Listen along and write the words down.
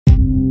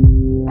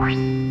Church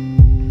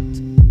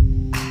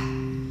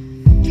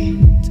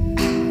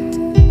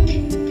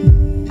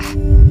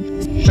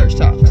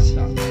Talks.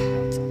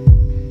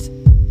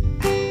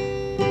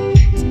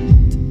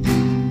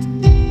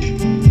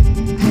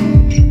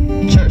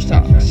 Church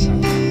Talks.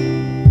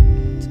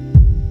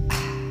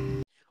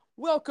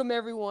 Welcome,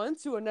 everyone,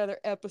 to another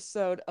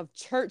episode of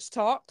Church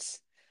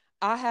Talks.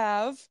 I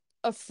have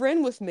a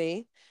friend with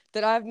me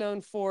that I've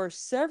known for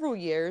several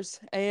years,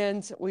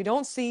 and we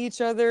don't see each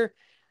other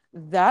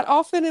that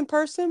often in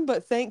person,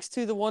 but thanks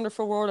to the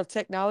wonderful world of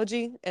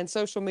technology and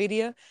social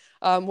media,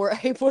 we're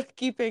able to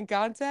keep in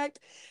contact.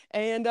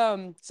 And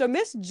so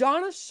Miss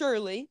Jonna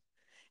Shirley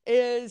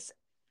is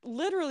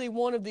literally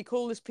one of the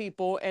coolest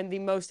people and the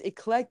most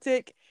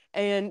eclectic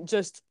and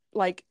just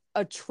like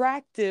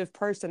attractive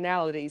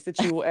personalities that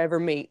you will ever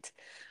meet.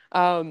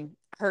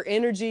 Her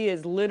energy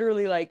is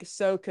literally like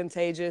so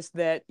contagious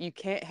that you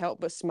can't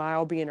help but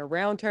smile being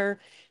around her.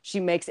 She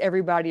makes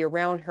everybody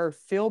around her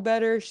feel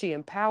better. She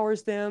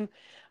empowers them.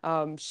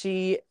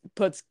 She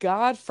puts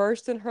God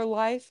first in her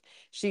life.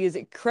 She is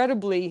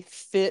incredibly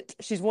fit.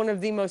 She's one of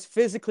the most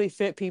physically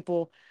fit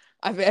people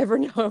I've ever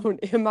known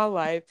in my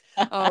life.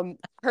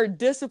 Her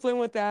discipline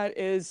with that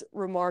is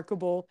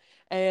remarkable.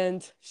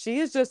 And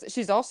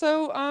she's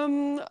also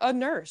a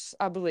nurse,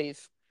 I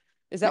believe.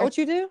 Is that Nurse, what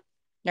you do?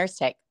 nurse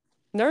tech.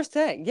 Nurse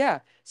tech, yeah.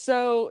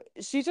 So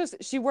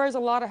she wears a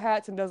lot of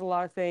hats and does a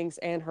lot of things,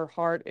 and her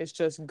heart is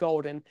just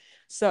golden.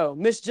 So,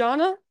 Miss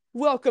Jonna,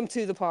 welcome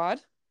to the pod.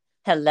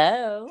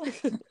 Hello.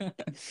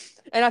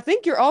 And I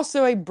think you're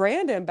also a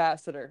brand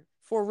ambassador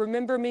for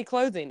Remember Me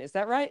Clothing. Is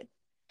that right?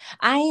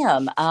 I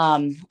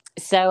am.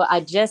 So I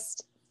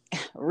just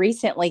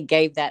recently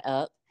gave that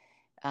up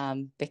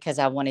because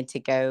I wanted to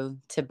go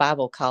to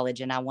Bible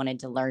college and I wanted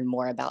to learn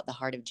more about the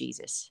heart of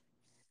Jesus.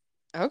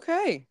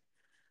 Okay.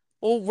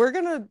 Well, we're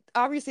gonna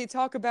obviously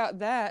talk about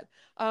that.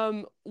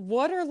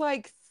 What are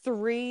like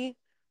three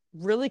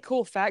really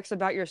cool facts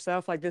about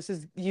yourself? Like this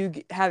is you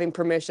having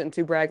permission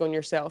to brag on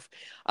yourself,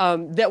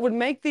 that would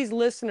make these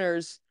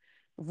listeners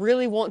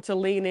really want to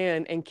lean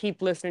in and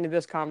keep listening to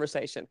this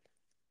conversation.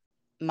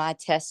 My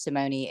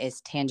testimony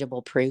is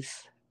tangible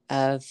proof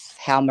of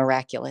how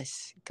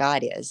miraculous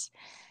God is.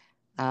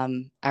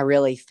 I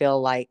really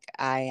feel like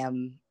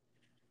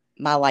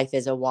my life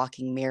is a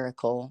walking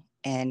miracle,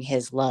 and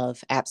his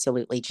love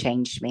absolutely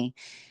changed me.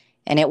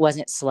 And it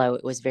wasn't slow,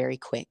 it was very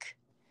quick.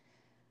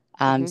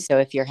 Hmm. So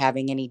if you're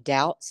having any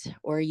doubts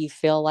or you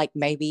feel like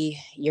maybe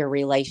your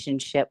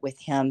relationship with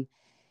him,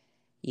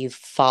 you've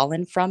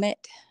fallen from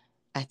it,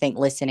 I think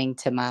listening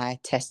to my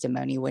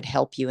testimony would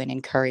help you and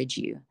encourage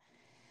you.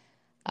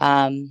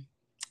 Um,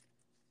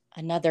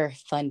 Another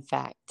fun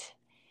fact,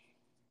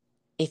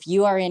 if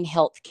you are in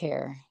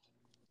healthcare,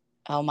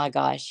 oh my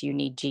gosh, you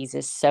need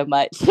Jesus so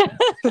much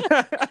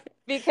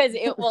because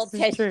it will This is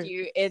test true.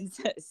 you in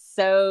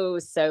so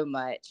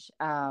much.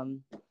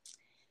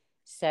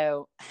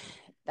 So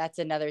that's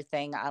another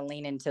thing I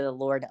lean into the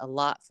Lord a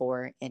lot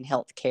for in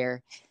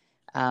healthcare.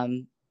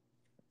 Um,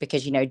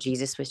 because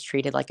Jesus was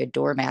treated like a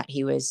doormat.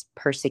 He was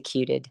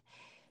persecuted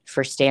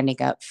for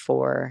standing up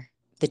for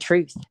the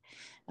truth.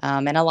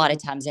 And a lot of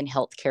Mhm. times in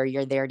healthcare,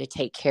 you're there to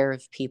take care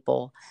of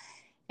people,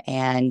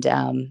 and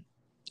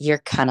you're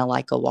kind of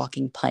like a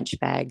walking punch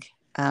bag.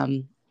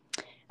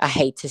 I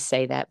hate to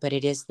say that, but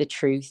it is the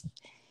truth.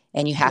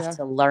 And you have Yeah.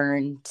 to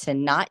learn to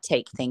not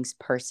take things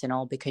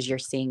personal because you're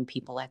seeing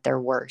people at their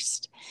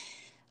worst.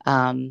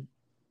 Um,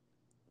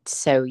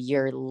 so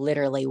you're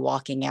literally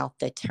walking out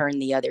the turn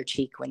the other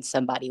cheek when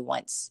somebody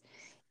wants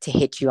to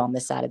hit you on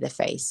the side of the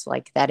face.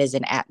 Like that is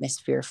an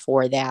atmosphere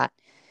for that.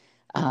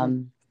 Hmm.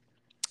 Um,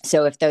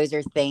 so if those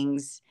are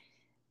things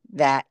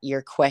that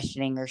you're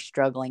questioning or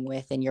struggling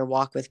with in your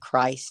walk with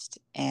Christ,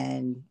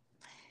 and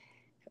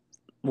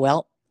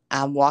well,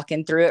 I'm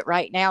walking through it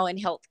right now in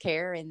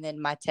healthcare, and then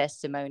my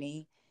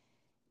testimony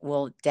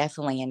will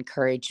definitely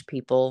encourage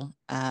people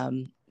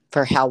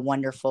for how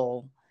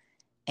wonderful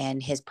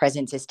and his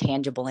presence is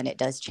tangible and it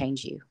does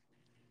change you.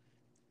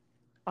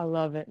 I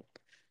love it.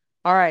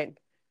 All right.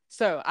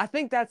 So I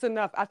think that's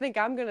enough. I think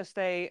I'm gonna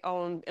stay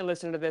on and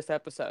listen to this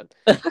episode.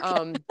 Okay.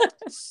 Um,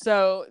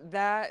 so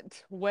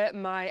that whet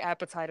my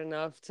appetite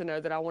enough to know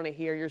that I want to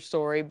hear your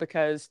story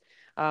because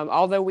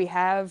although we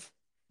have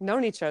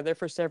known each other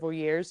for several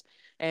years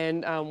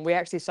and we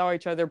actually saw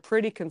each other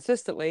pretty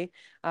consistently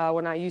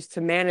when I used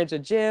to manage a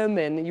gym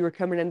and you were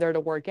coming in there to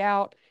work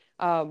out.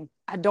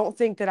 I don't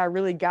think that I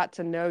really got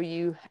to know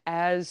you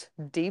as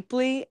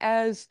deeply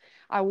as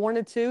I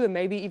wanted to, and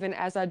maybe even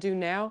as I do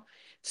now.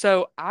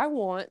 So I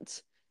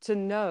want to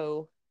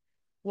know,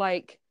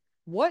 like,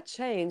 what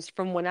changed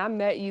from when I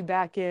met you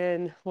back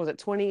in, was it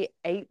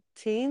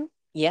 2018?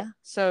 Yeah.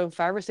 So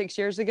 5 or 6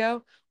 years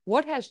ago.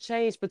 What has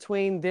changed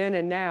between then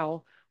and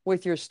now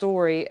with your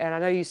story? And I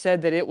know you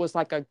said that it was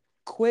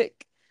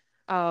quick,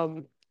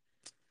 um,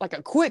 like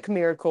a quick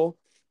miracle,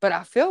 but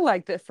I feel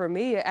like that for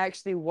me, it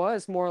actually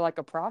was more like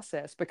a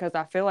process because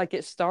I feel like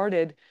it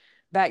started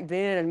back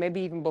then and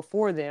maybe even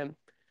before then.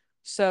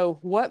 So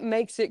what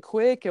makes it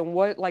quick and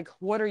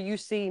what are you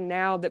seeing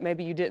now that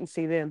maybe you didn't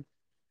see then?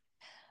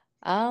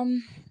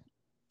 Um,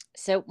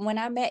 so when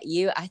I met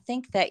you, I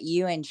think that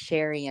you and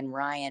Sherry and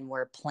Ryan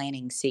were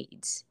planting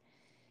seeds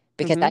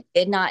because Mm-hmm. I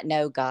did not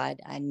know God.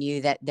 I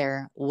knew that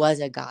there was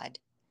a God.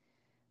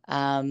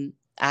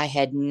 I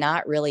had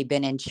not really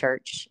been in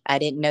church. I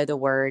didn't know the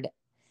word.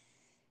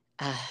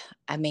 Uh,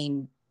 I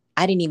mean,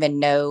 I didn't even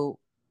know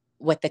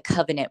what the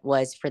covenant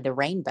was for the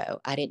rainbow.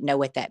 I didn't know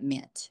what that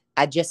meant.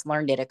 I just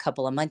learned it a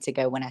couple of months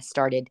ago when I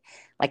started,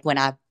 like when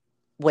I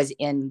was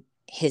in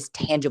his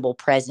tangible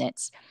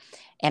presence.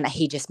 And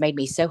he just made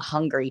me so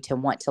hungry to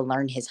want to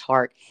learn his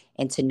heart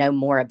and to know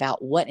more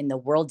about what in the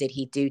world did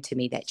he do to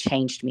me that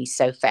changed me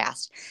so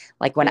fast.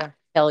 Like when I Yeah.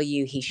 tell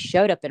you he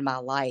showed up in my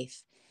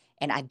life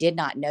and I did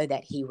not know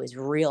that he was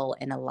real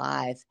and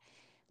alive,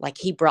 like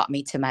he brought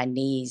me to my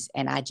knees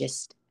and I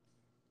just,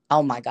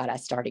 oh my God, I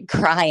started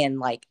crying.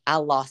 Like I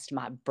lost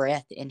my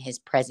breath in his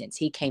presence.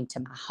 He came to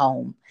my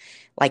home,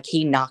 like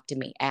he knocked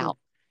me Mm. out.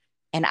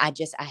 And I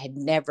had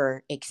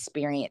never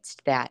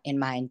experienced that in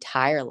my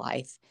entire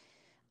life.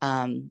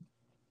 Um,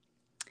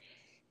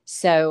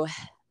 so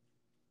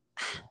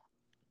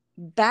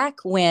back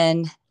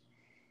when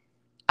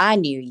I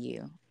knew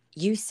you,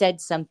 you said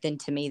something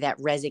to me that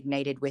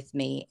resonated with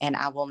me, and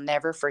I will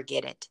never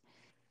forget it.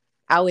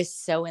 I was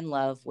so in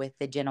love with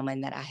the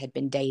gentleman that I had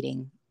been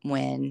dating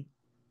when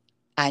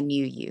I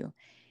knew you,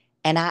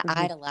 and I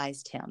Mm-hmm.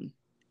 idolized him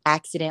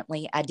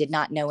accidentally. I did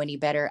not know any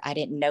better. I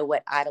didn't know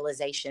what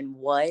idolization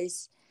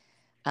was.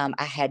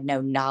 I had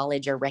no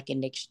knowledge or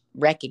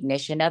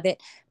recognition of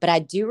it. But I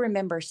do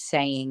remember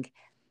saying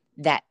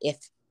that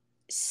if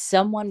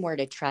someone were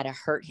to try to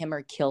hurt him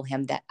or kill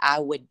him, that I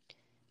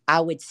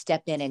would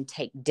step in and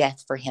take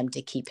death for him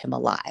to keep him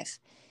alive.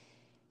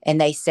 And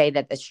they say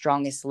that the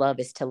strongest love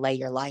is to lay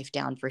your life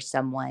down for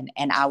someone.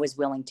 And I was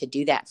willing to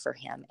do that for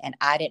him. And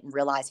I didn't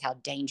realize how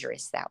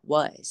dangerous that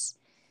was.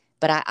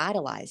 But I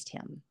idolized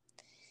him.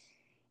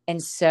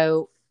 And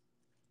so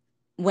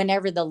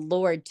whenever the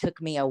Lord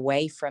took me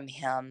away from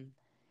him,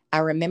 I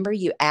remember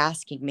you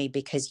asking me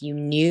because you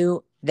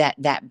knew that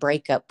that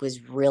breakup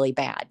was really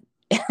bad.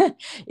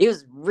 It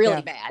was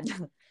really Yeah.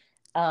 bad.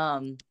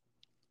 Um,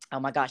 oh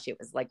my gosh, it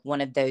was like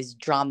one of those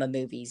drama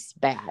movies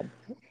bad.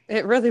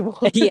 It really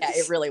Yeah, it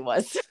was. really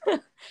was.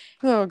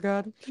 Oh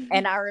God.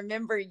 And I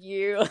remember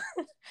you,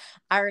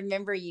 I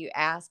remember you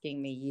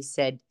asking me, you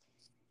said,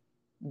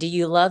 do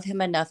you love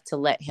him enough to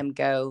let him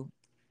go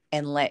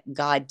and let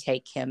God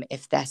take him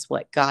if that's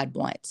what God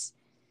wants?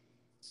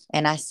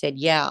 And I said,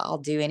 yeah, I'll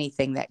do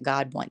anything that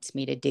God wants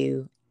me to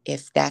do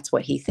if that's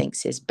what he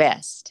thinks is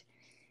best.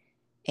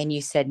 And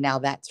you said, now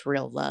that's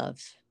real love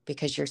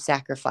because you're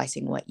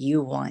sacrificing what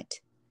you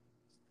want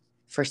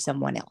for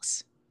someone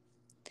else.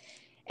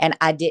 And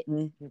I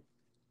didn't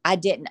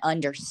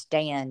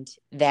understand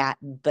that,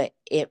 but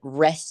it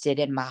rested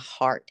in my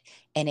heart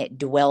and it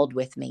dwelled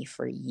with me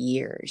for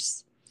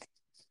years.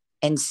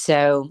 And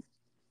so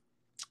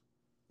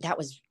that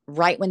was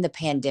right when the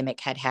pandemic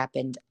had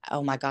happened.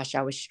 Oh my gosh,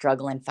 I was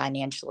struggling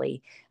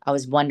financially. I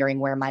was wondering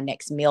where my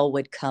next meal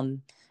would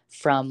come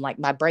from. Like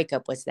my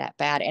breakup was that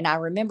bad. And I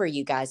remember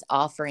you guys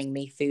offering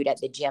me food at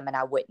the gym and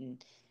I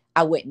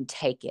wouldn't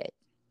take it.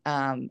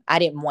 I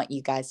didn't want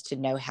you guys to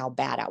know how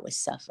bad I was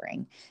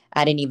suffering.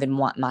 I didn't even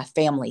want my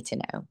family to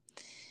know.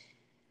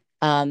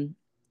 Um,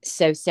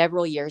 so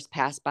several years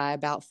passed by,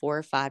 about 4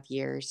 or 5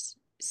 years.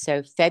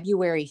 So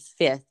February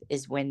 5th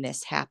is when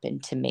this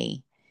happened to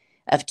me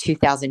of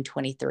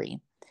 2023.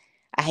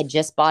 I had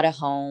just bought a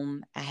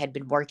home. I had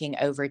been working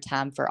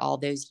overtime for all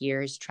those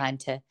years trying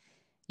to,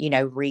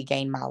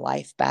 regain my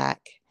life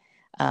back,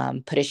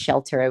 put a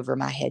shelter over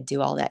my head, do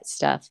all that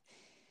stuff.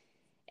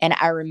 And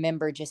I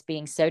remember just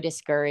being so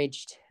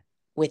discouraged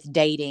with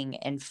dating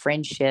and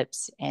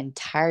friendships and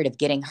tired of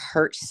getting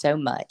hurt so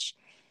much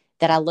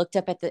that I looked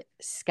up at the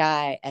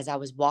sky as I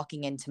was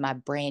walking into my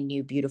brand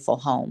new, beautiful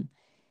home.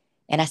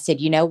 And I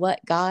said, you know what,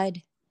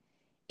 God?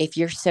 If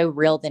you're so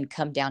real, then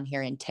come down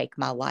here and take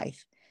my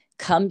life.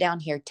 Come down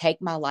here, take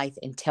my life,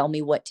 and tell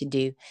me what to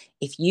do.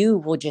 If you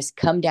will just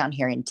come down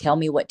here and tell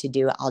me what to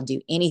do, I'll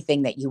do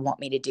anything that you want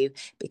me to do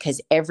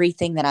because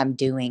everything that I'm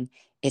doing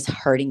is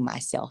hurting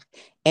myself.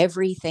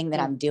 Everything that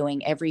Mm. I'm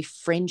doing, every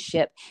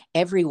friendship,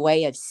 every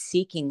way of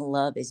seeking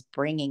love is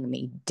bringing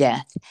me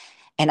death.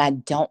 And I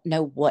don't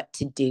know what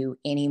to do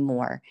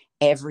anymore.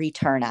 Every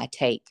turn I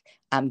take,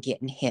 I'm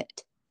getting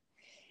hit.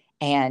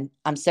 And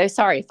I'm so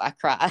sorry if I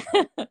cry.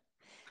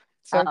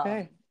 It's um,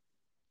 okay.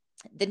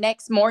 the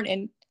next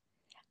morning,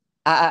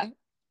 I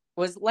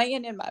was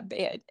laying in my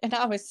bed and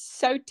I was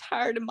so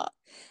tired of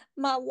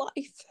my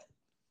life.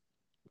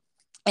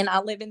 And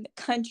I live in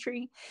the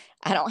country.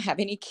 I don't have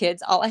any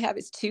kids. All I have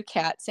is two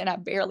cats and I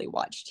barely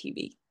watch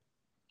TV.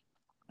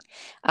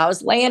 I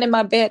was laying in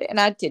my bed and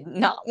I did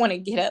not want to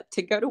get up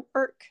to go to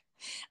work.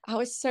 I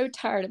was so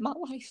tired of my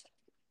life.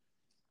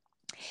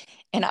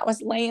 And I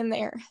was laying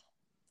there.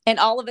 And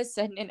all of a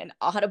sudden, in an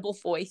audible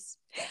voice,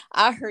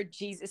 I heard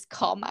Jesus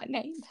call my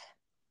name.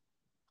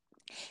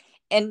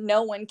 and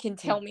no one can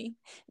tell me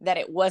that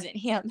it wasn't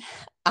him.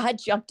 I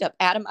jumped up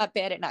out of my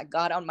bed and I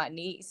got on my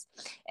knees,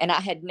 and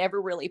I had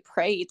never really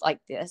prayed like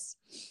this.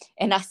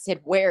 And I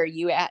said, "Where are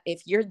you at?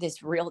 If you're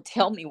this real,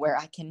 tell me where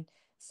I can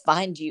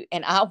find you,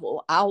 and I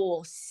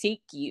will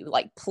seek you.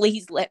 Like,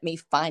 please let me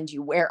find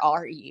you. Where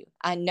are you?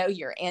 I know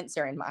you're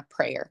answering my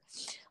prayer."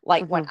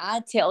 Like, when Mm-hmm.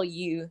 I tell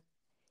you,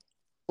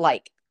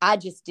 like, I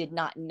just did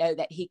not know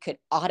that he could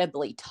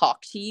audibly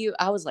talk to you.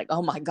 I was like,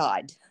 "Oh my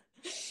God."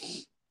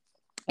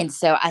 And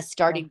so I Wow.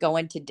 started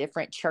going to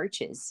different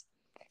churches.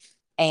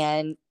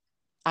 And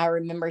I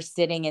remember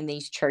sitting in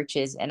these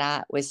churches and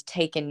I was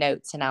taking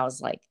notes, and I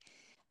was like,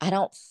 "I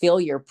don't feel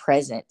your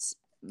presence.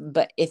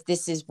 But if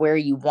this is where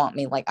you want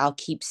me, like, I'll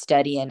keep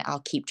studying. I'll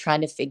keep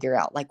trying to figure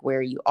out like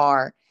where you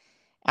are."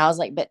 I was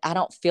like, "But I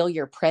don't feel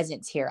your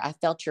presence here. I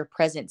felt your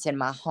presence in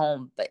my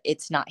home, but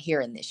it's not here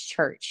in this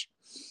church."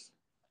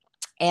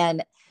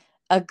 And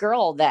a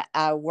girl that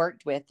I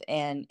worked with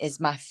and is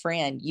my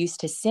friend used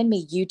to send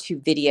me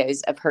YouTube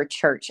videos of her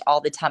church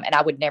all the time, and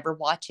I would never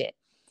watch it.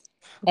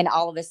 And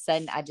all of a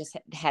sudden, I just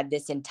had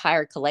this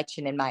entire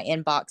collection in my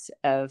inbox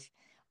of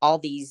all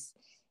these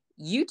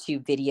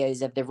YouTube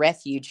videos of the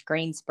Refuge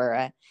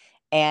Greensboro.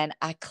 And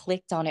I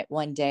clicked on it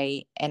one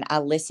day and I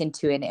listened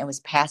to it, and it was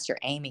Pastor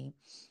Amy.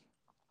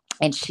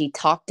 And she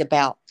talked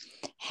about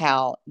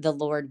how the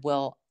Lord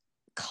will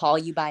call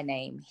you by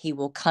name, He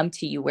will come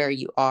to you where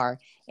you are,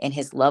 and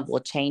His love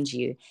will change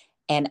you.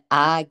 And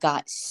I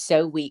got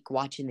so weak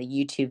watching the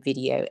YouTube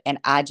video, and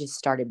I just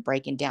started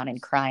breaking down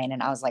and crying.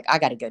 And I was like, "I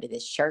got to go to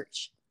this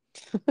church."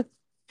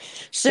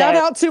 Shout So,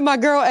 out to my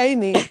girl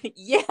Amy.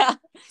 yeah.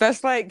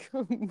 That's like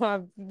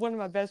my one of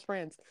my best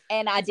friends.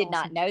 And I That's did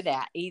not awesome. know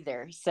that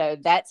either. So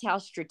that's how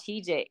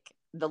strategic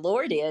the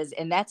Lord is.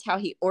 And that's how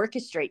He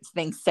orchestrates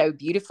things so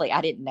beautifully.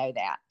 I didn't know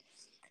that.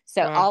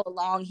 So Wow. all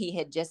along, he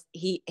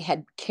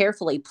had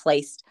carefully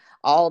placed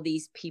all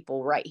these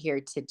people right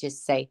here to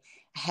just say,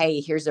 "Hey,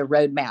 here's a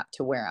roadmap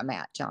to where I'm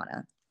at,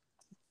 Jonna."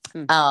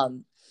 Hmm.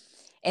 Um,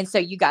 and so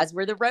you guys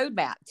were the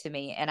roadmap to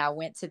me. And I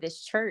went to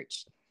this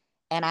church,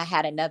 and I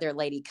had another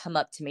lady come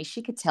up to me.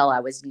 She could tell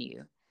I was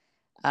new.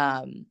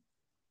 Um,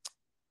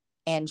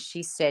 and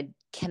she said,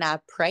 "Can I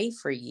pray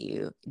for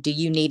you? Do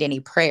you need any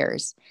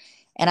prayers?"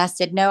 And I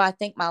said, "No, I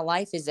think my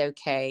life is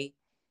okay.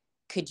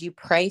 Could you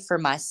pray for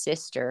my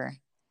sister?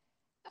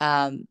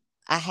 Um,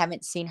 I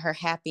haven't seen her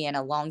happy in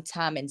a long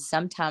time, and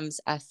sometimes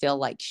I feel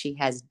like she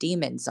has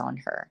demons on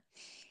her."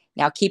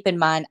 Now, keep in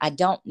mind, I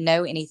don't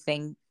know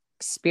anything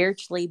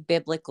spiritually,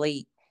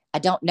 biblically. I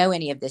don't know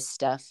any of this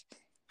stuff.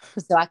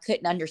 So I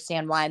couldn't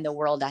understand why in the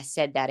world I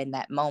said that in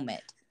that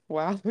moment.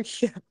 Wow.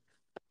 Yeah.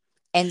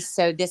 And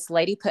so this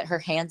lady put her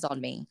hands on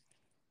me,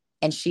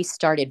 and she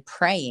started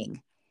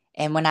praying.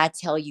 And when I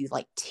tell you,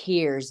 like,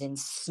 tears and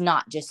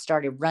snot just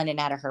started running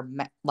out of her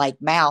like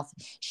mouth,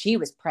 she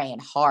was praying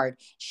hard.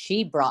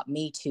 She brought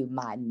me to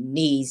my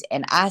knees,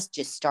 and I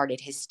just started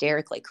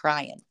hysterically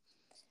crying.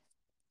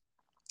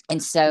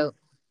 And Hmm. so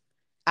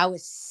I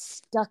was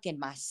stuck in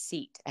my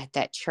seat at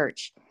that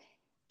church.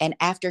 And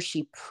after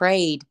she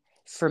prayed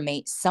for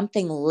me,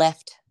 something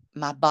left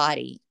my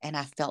body and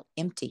I felt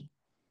empty.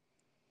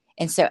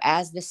 And so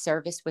as the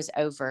service was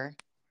over,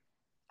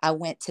 I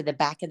went to the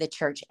back of the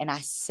church and I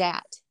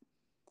sat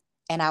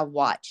and I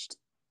watched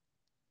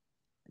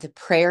the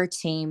prayer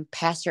team,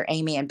 Pastor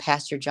Amy and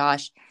Pastor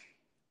Josh.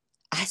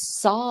 I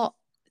saw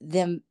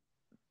them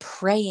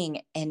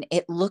praying, and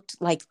it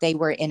looked like they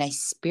were in a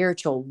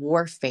spiritual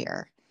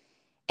warfare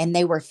and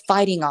they were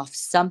fighting off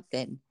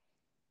something.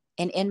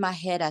 And in my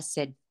head, I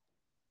said,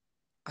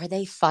 "Are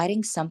they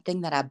fighting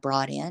something that I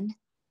brought in?"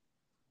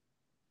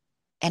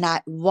 And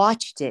I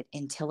watched it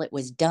until it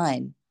was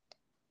done.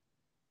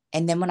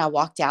 And then when I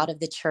walked out of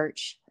the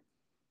church,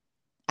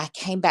 I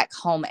came back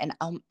home and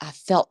I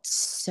felt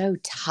so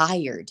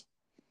tired.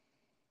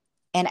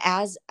 And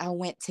as I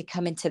went to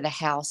come into the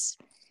house,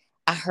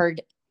 I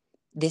heard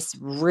this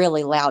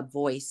really loud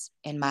voice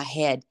in my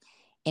head.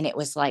 And it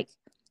was like,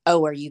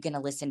 "Oh, are you going to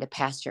listen to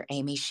Pastor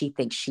Amy? She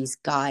thinks she's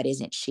God,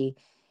 isn't she?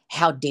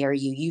 How dare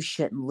you? You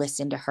shouldn't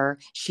listen to her.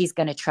 She's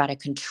going to try to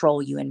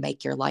control you and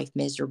make your life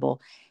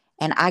miserable."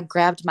 And I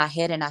grabbed my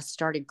head and I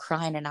started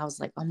crying. And I was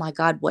like, "Oh my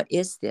God, what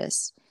is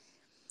this?"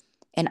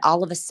 And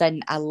all of a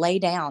sudden, I lay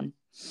down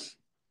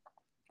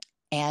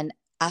and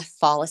I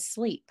fall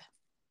asleep.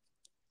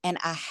 And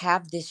I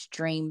have this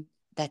dream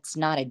that's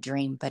not a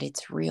dream, but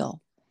it's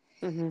real.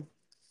 Hmm.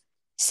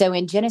 So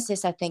in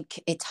Genesis, I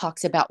think it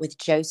talks about with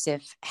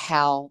Joseph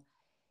how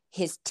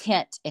his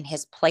tent and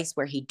his place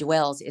where he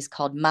dwells is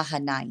called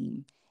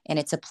Mahanaim. And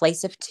it's a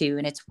place of two,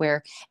 and it's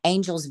where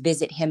angels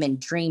visit him in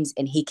dreams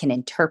and he can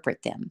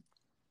interpret them.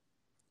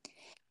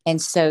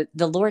 And so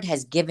the Lord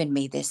has given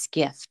me this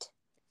gift.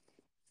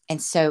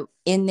 And so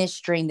in this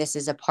dream, this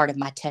is a part of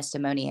my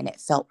testimony, and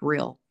it felt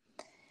real.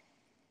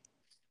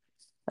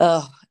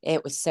 Oh,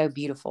 it was so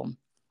beautiful.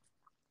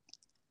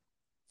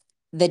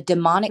 The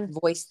demonic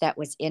voice that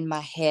was in my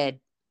head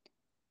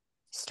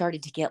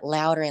started to get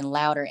louder and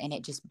louder, and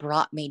it just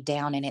brought me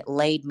down and it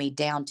laid me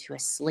down to a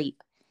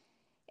sleep.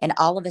 And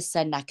all of a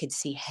sudden, I could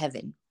see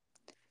heaven.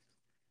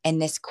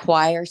 And this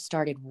choir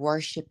started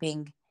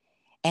worshiping,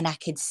 and I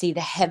could see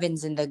the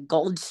heavens and the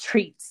gold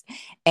streets,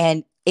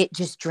 and it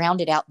just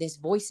drowned out this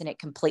voice, and it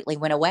completely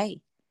went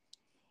away.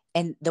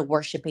 And the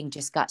worshiping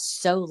just got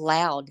so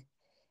loud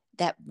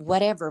that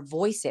whatever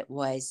voice it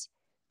was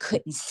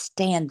couldn't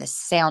stand the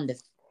sound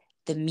of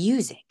the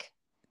music.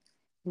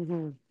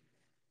 Mm-hmm.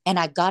 And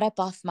I got up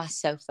off my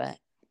sofa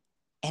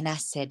and I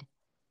said,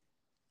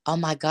 "Oh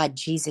my God,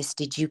 Jesus,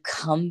 did you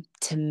come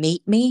to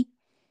meet me?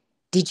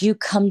 Did you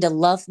come to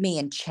love me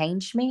and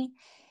change me?"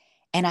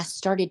 And I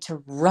started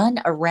to run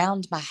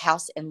around my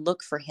house and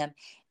look for him.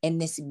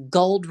 And this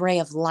gold ray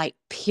of light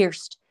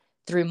pierced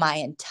through my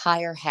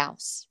entire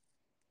house.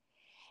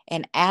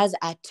 And as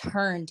I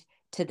turned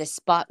to the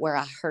spot where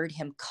I heard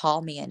him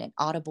call me in an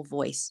audible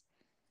voice,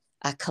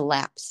 I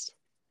collapsed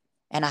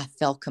and I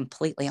fell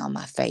completely on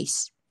my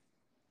face.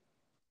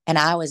 And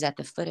I was at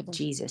the foot of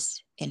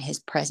Jesus in his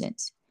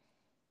presence.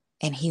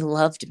 And he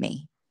loved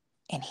me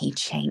and he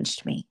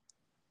changed me.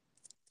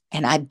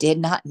 And I did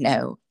not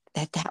know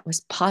that that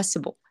was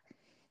possible.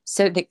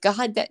 So the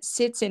God that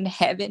sits in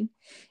heaven,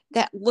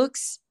 that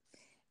looks,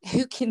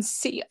 who can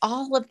see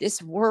all of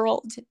this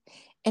world,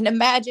 and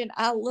imagine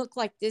I look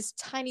like this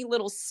tiny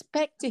little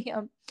speck to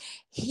him,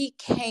 he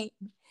came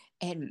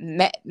and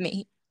met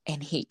me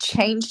and he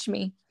changed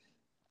me.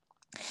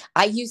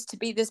 I used to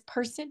be this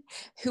person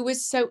who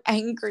was so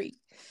angry.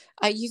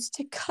 I used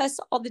to cuss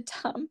all the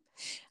time.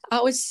 I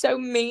was so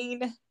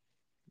mean.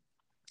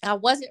 I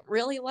wasn't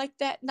really like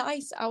that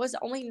nice. I was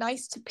only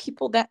nice to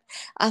people that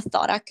I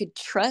thought I could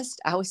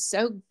trust. I was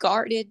so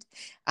guarded.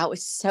 I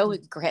was so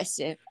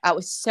aggressive. I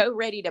was so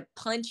ready to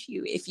punch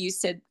you if you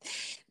said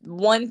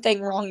one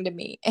thing wrong to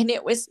me. And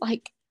it was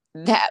like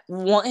that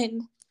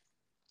one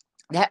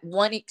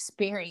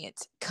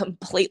experience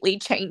completely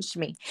changed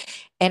me.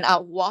 And I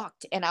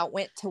walked and I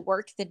went to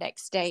work the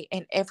next day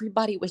and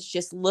everybody was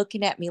just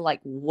looking at me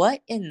like,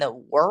 "What in the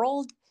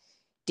world?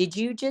 Did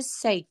you just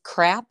say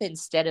crap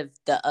instead of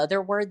the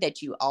other word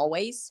that you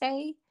always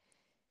say?"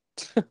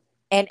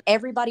 And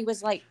everybody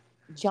was like,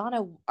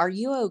 "Jonna, are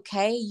you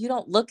okay? You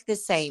don't look the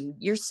same.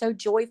 You're so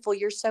joyful.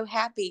 You're so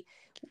happy.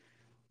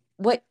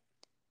 What?"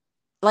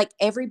 Like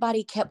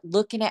everybody kept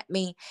looking at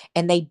me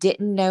and they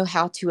didn't know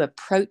how to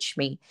approach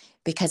me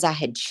because I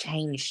had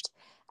changed.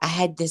 I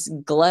had this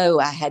glow,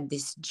 I had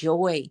this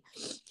joy.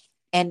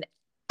 And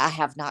I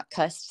have not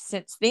cussed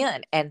since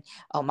then. And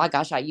oh my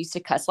gosh, I used to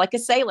cuss like a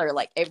sailor,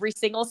 like every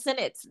single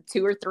sentence,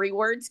 two or three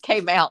words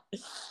came out.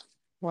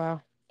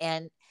 Wow.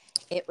 And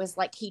it was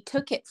like he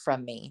took it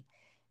from me.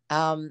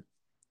 Um,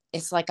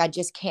 it's like I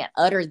just can't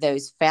utter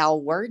those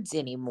foul words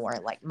anymore.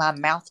 Like my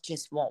mouth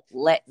just won't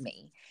let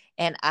me.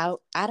 And I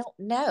don't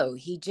know.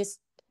 He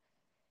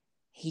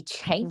Mm.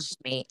 changed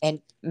me.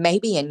 And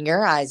maybe in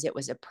your eyes it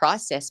was a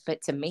process,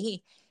 but to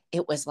me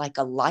it was like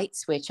a light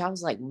switch. I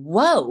was like,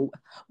 "Whoa,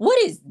 what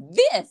is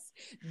this?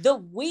 The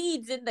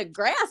weeds in the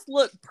grass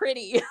look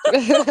pretty."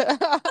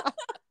 I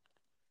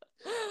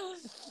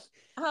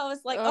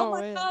was like, "Oh Oh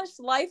my man. gosh,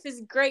 life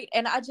is great."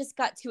 And I just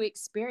got to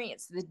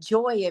experience the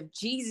joy of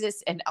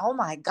Jesus. And oh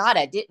my God,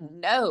 I didn't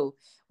know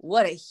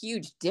what a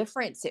huge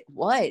difference it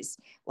was.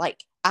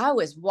 Like, I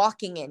was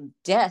walking in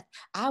death,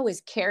 I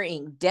was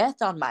carrying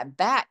death on my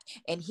back,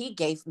 and He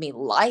gave me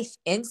life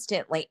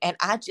instantly. And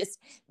I just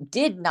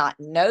did not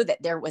know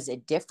that there was a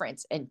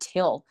difference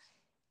until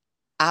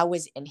I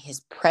was in His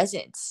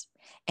presence.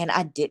 And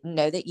I didn't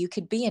know that you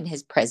could be in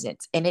His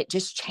presence. And it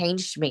just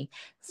changed me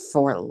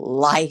for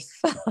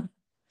life.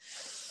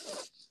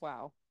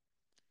 Wow.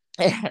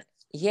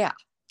 Yeah.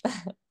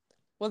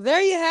 Well,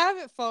 there you have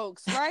it,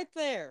 folks, right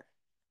there.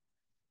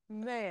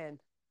 Man.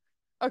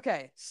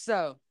 Okay,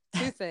 so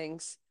two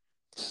things.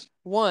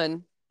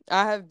 One,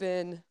 I have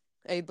been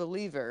a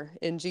believer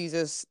in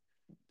Jesus.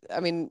 I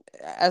mean,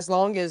 as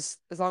long as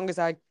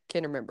I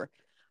can remember,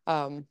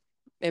 um,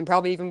 and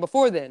probably even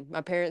before then.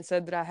 My parents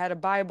said that I had a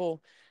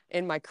Bible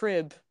in my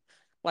crib,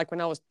 like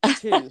when I was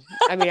 2.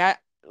 I mean, I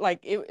like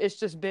it's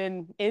just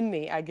been in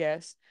me, I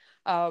guess.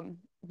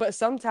 But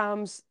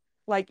sometimes,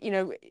 like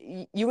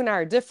you and I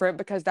are different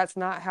because that's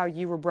not how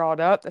you were brought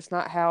up. That's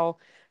not how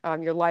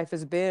your life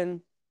has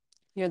been.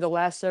 The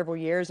last several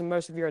years and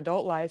most of your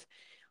adult life.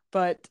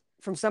 But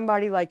from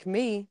somebody like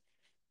me,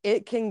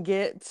 it can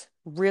get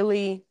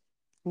really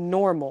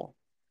normal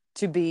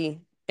to be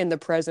in the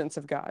presence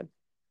of God.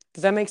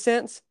 Does that make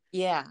sense?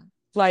 Yeah.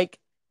 Like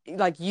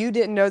like you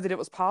didn't know that it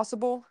was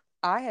possible.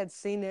 I had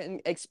seen it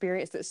and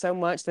experienced it so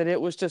much that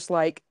it was just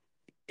like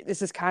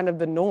this is kind of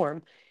the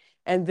norm.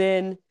 And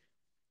then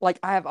like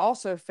I have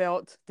also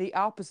felt the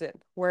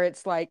opposite where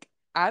it's like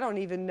I don't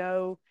even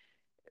know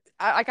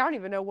I don't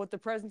even know what the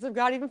presence of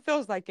God even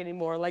feels like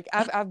anymore. Like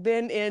I've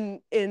been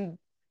in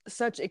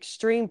such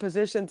extreme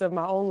positions of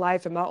my own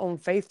life and my own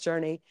faith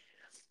journey.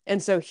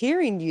 And so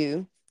hearing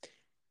you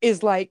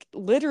is like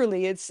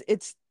literally it's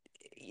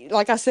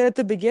like I said at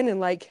the beginning,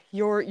 like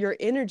your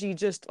energy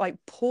just like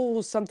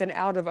pulls something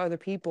out of other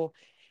people.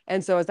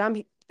 And so as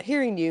I'm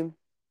hearing you,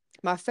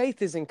 my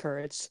faith is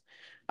encouraged.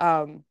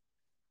 Um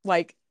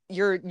like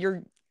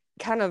you're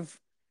kind of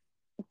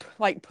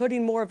like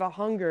putting more of a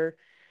hunger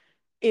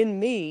in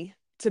me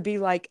to be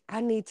like,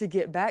 I need to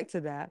get back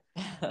to that.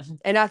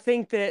 And I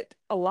think that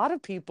a lot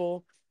of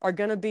people are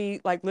going to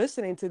be like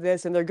listening to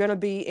this and they're going to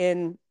be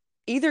in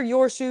either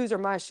your shoes or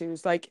my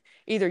shoes, like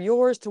either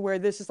yours to where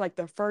this is like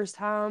the first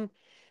time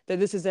that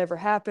this has ever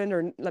happened,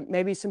 or like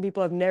maybe some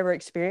people have never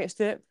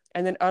experienced it.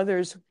 And then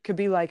others could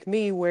be like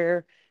me,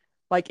 where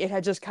like it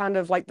had just kind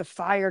of like the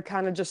fire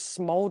kind of just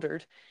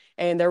smoldered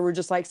and there were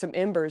just like some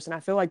embers. And I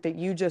feel like that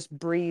you just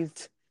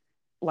breathed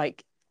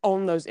like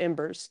on those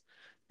embers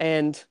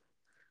and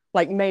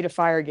like made a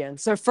fire again.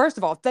 So, first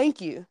of all,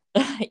 thank you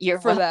You're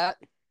for welcome. that.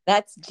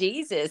 That's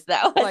Jesus.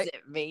 That Like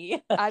wasn't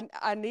me.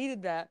 I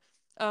needed that.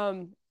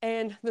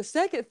 And the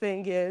second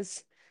thing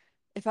is,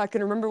 if I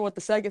can remember what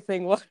the second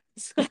thing was,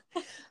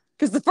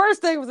 because the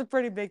first thing was a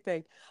pretty big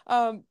thing.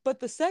 But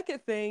the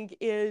second thing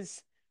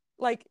is,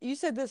 like you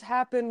said, this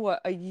happened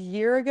what, a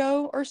year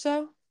ago or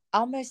so?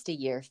 Almost a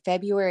year.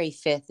 February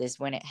 5th is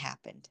when it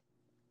happened.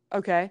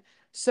 Okay,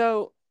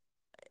 so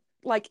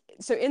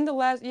so in the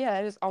last, yeah,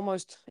 it is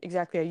almost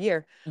exactly a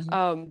year.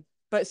 Mhm.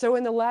 But so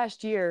in the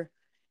last year,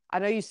 I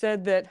know you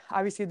said that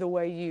obviously the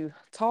way you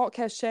talk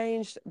has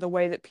changed, the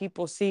way that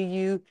people see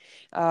you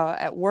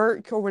at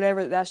work or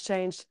whatever, that's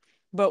changed.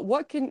 But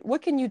what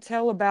can you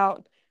tell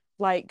about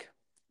like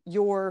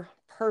your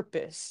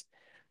purpose?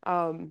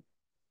 Um,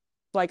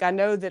 like I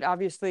know that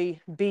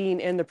obviously being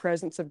in the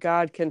presence of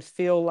God can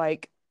feel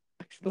like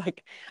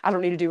like I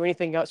don't need to do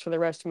anything else for the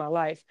rest of my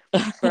life.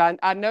 But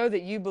I know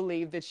that you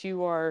believe that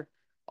you are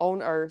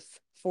on earth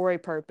for a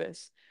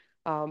purpose,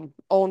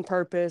 on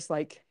purpose,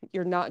 like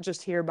you're not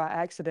just here by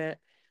accident.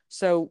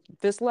 So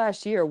this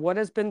last year, what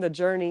has been the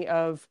journey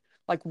of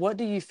like what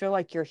do you feel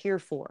like you're here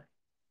for?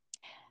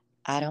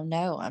 I don't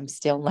know. I'm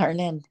still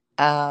learning.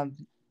 I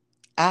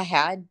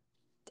had,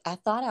 I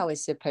thought I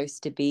was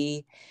supposed to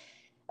be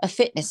a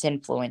fitness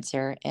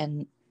influencer.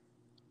 And,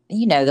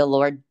 the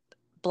Lord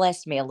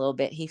blessed me a little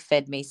bit. He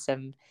fed me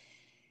some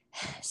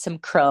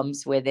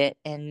crumbs with it.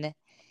 And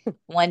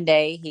one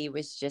day he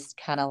was just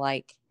kind of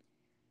like,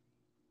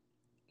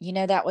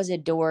 that was a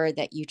door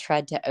that you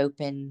tried to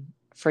open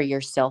for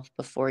yourself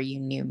before you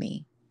knew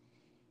me.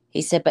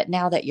 He said, but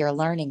now that you're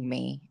learning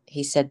me,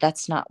 he said,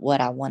 that's not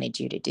what I wanted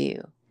you to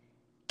do.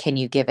 Can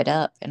you give it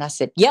up? And I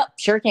said, yep,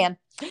 sure can.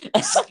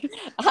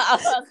 I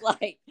was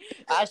like,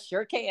 I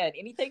sure can.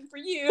 Anything for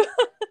you.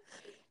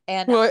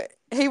 And Well,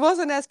 he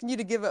wasn't asking you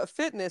to give up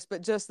fitness,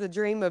 but just the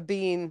dream of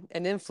being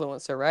an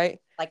influencer, right?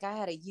 like I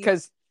had a YouTube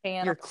Because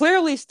channel. you're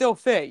clearly still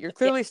fit. You're Yeah.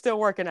 clearly still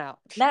working out.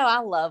 No, I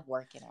love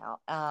working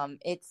out.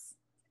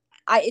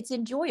 It's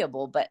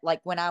enjoyable, but like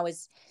when I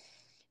was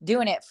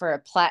doing it for a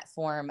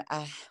platform,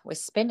 I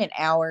was spending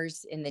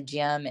hours in the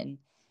gym and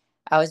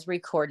I was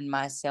recording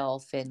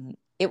myself, and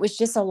it was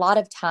just a lot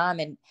of time.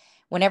 And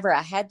whenever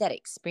I had that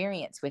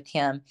experience with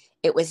him,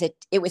 it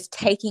was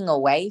taking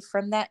away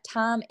from that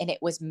time, and it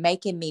was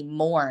making me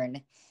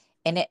mourn,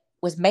 and it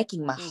was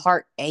making my Mm-hmm.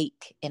 heart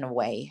ache in a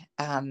way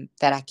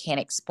that I can't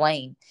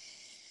explain.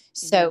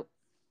 Mm-hmm. So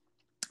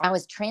I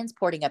was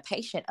transporting a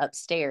patient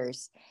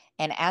upstairs,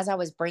 and as I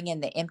was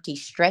bringing the empty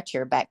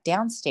stretcher back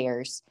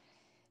downstairs,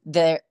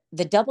 the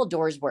double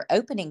doors were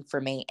opening for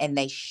me and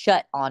they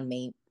shut on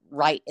me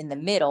right in the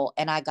middle,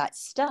 and I got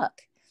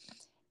stuck.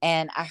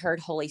 And I heard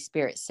Holy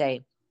Spirit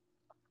say,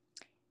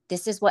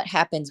 this is what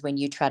happens when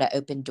you try to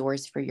open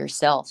doors for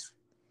yourself.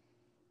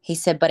 He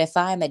said, but if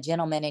I am a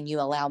gentleman and you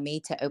allow me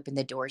to open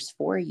the doors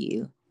for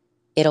you,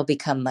 it'll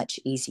become much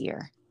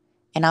easier.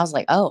 And I was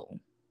like, oh.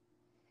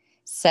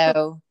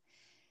 So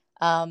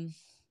um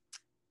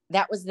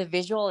that was the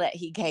visual that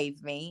he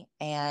gave me.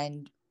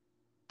 And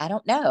I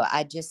don't know,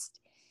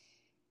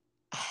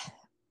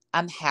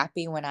 I'm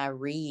happy when I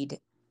read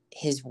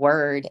his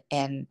word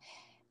and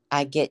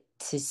I get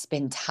to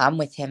spend time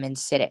with him and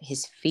sit at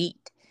his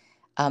feet.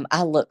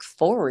 I look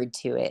forward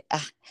to it.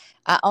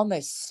 I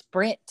almost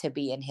sprint to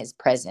be in his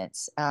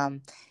presence.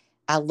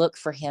 I look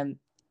for him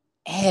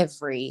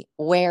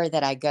everywhere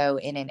that I go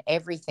and in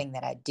everything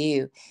that I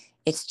do.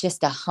 It's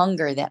just a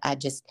hunger that I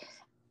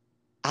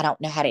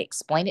don't know how to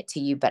explain it to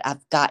you, but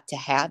I've got to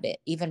have it.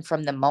 Even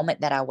from the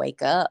moment that I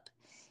wake up,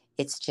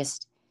 it's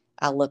just,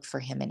 I look for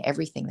him in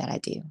everything that I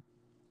do.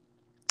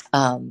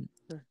 Um,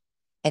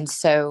 and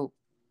so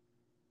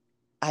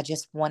I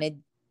just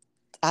wanted,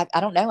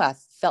 I don't know, I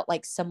felt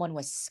like someone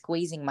was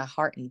squeezing my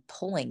heart and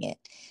pulling it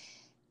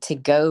to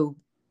go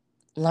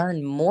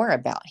learn more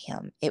about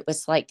him. It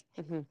was like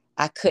Mm-hmm.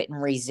 I couldn't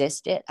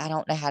resist it. I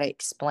don't know how to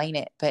explain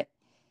it, but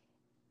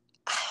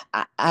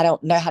I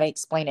don't know how to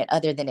explain it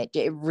other than it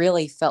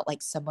really felt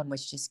like someone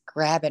was just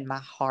grabbing my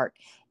heart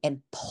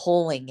and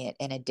pulling it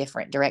in a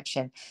different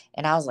direction.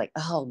 And I was like,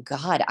 oh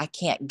God, I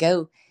can't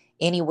go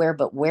anywhere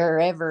but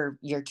wherever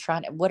you're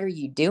trying to, what are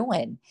you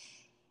doing?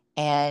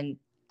 And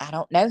I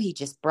don't know, he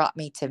just brought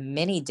me to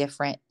many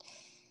different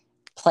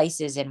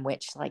places in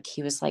which, like,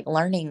 he was like,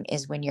 learning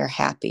is when you're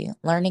happy,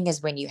 learning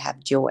is when you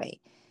have joy.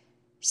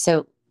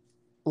 So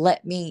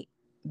let me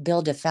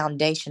build a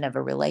foundation of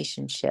a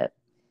relationship.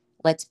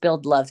 Let's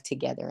build love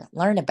together.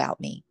 Learn about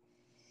me.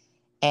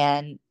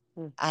 And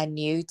I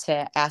knew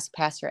to ask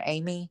Pastor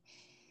Amy.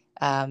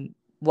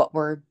 what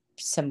were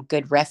some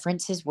good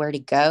references, where to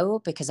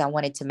go, because I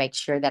wanted to make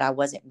sure that I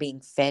wasn't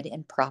being fed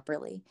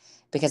improperly,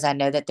 because I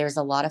know that there's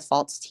a lot of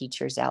false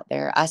teachers out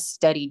there. I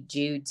studied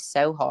Jude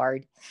so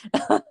hard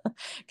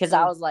because Mm.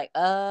 I was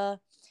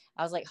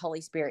like,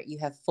 Holy Spirit, you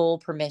have full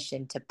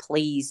permission to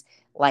please,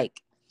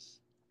 like,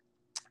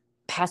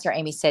 Pastor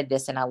Amy said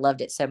this, and I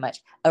loved it so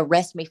much.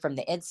 Arrest me from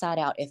the inside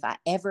out if I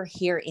ever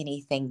hear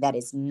anything that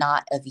is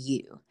not of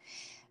you.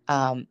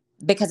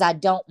 Because I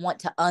don't want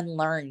to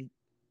unlearn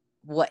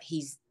what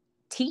he's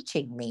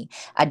teaching me.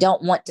 I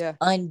don't want to Yeah.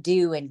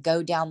 undo and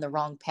go down the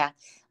wrong path.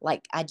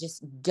 Like, I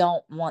just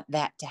don't want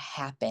that to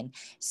happen.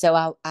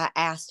 So I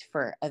asked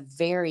for a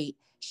very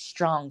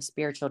strong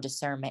spiritual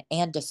discernment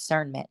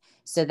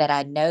so that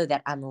I know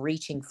that I'm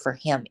reaching for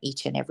him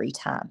each and every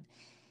time.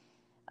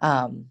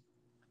 Um,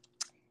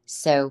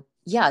 so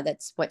yeah,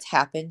 that's what's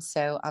happened.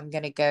 So I'm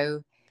going to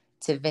go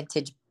to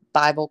Vintage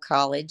Bible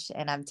College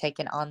and I'm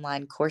taking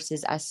online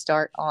courses. I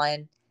start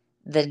on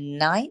the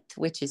 9th,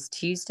 which is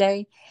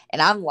Tuesday.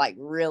 And I'm like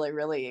really,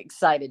 really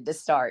excited to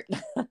start.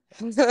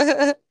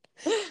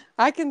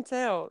 I can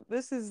tell.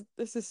 This is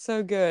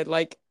so good.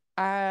 Like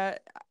I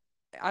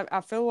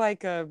I feel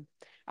like I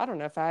don't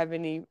know if I have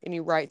any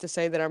right to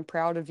say that I'm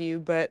proud of you,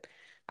 but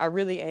I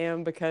really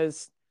am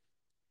because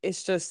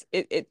it's just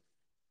it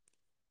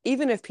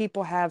even if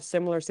people have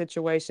similar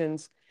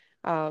situations,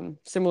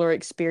 similar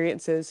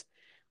experiences,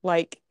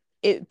 like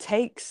it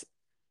takes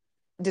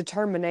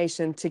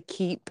determination to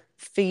keep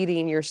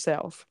feeding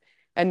yourself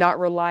and not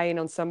relying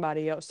on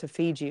somebody else to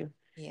feed you.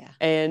 Yeah.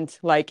 And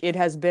like it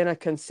has been a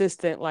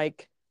consistent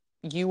like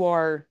you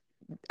are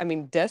I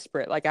mean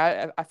desperate. Like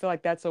I feel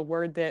like that's a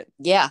word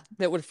Yeah.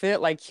 that would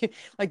fit like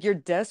like you're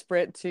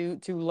desperate to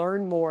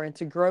learn more and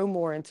to grow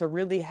more and to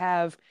really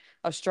have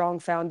a strong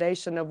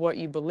foundation of what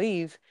you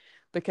believe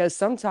because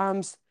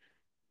sometimes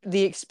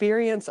the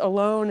experience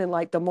alone and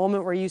like the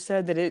moment where you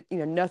said that it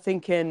nothing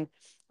can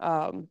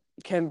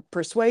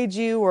persuade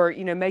you or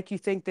make you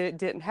think that it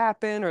didn't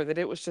happen or that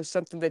it was just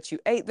something that you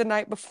ate the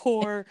night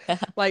before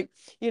like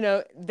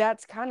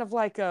that's kind of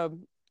like a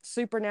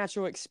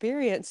supernatural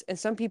experience and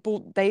some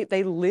people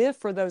they live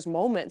for those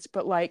moments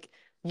but like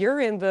you're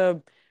in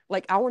the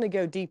like I want to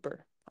go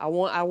deeper. I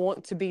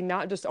want to be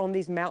not just on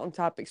these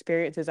mountaintop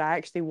experiences. I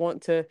actually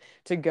want to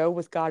go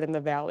with God in the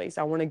valleys.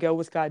 I want to go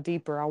with God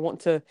deeper. I want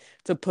to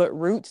put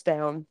roots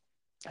down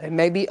and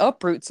maybe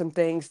uproot some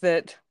things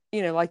that,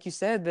 like you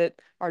said,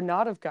 that are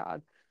not of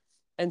God.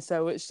 And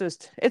so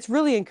it's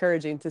really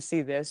encouraging to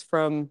see this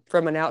from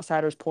an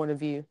outsider's point of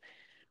view.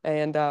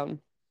 And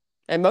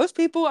most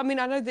people, I mean,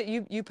 I know that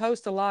you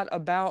post a lot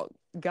about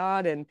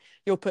God and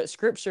you'll put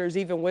scriptures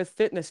even with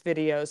fitness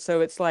videos.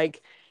 So it's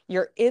like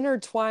you're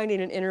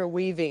intertwining and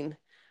interweaving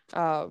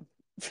uh,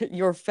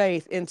 your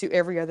faith into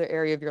every other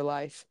area of your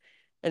life.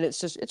 And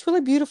it's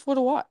really beautiful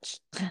to watch.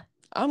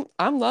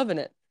 I'm loving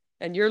it.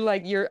 And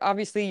you're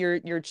obviously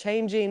you're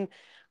changing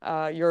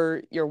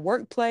your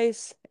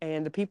workplace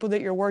and the people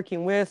that you're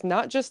working with,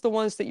 not just the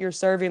ones that you're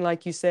serving,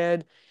 like you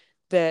said,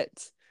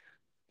 that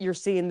you're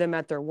seeing them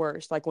at their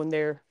worst, like when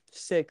they're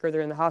sick or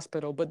they're in the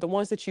hospital, but the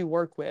ones that you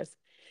work with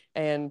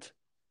and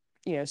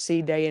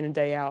see day in and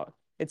day out.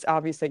 It's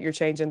obvious that you're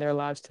changing their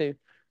lives too.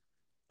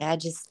 I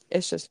just,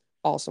 It's just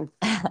awesome.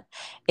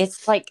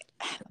 it's like,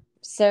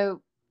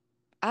 so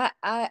I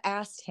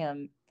asked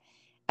him,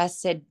 I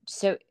said,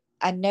 so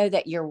I know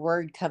that your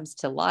word comes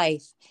to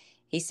life.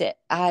 He said,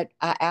 I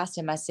asked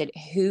him, I said,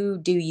 who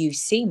do you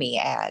see me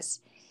as?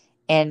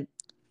 And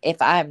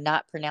if I am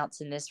not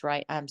pronouncing this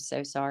right, I'm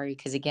so sorry.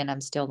 Because again,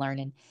 I'm still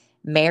learning.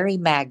 Mary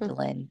Hmm.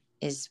 Magdalene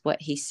is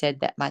what he said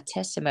that my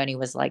testimony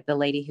was like, the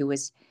lady who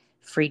was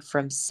freed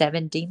from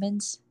 7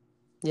 demons.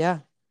 Yeah.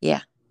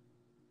 Yeah.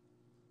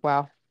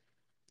 Wow.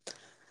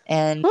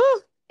 And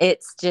Whew.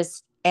 it's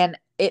just, and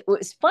it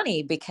was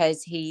funny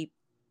because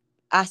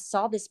I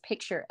saw this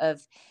picture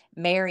of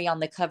Mary on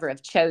the cover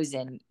of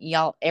Chosen.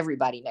 Y'all,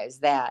 everybody knows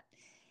that.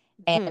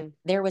 And Hmm.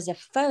 there was a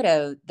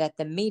photo that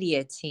the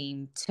media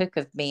team took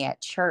of me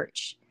at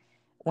church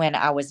when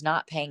I was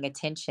not paying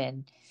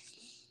attention.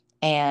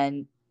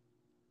 And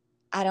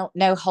I don't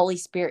know, Holy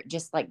Spirit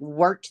just like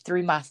worked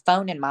through my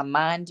phone and my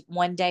mind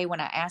one day when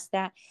I asked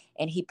that.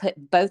 And he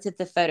put both of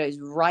the photos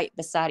right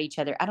beside each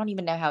other. I don't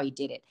even know how he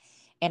did it.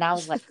 And I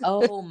was like,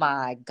 oh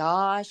my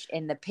gosh.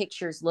 And the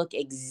pictures look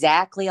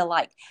exactly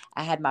alike.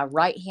 I had my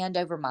right hand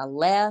over my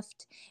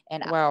left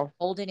and I was Wow.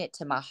 holding it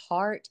to my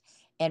heart.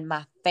 And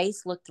my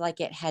face looked like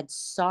it had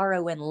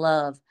sorrow and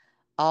love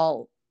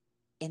all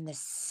in the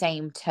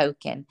same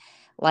token.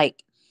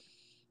 Like,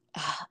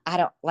 I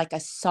don't like a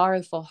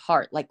sorrowful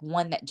heart, like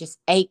one that just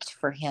ached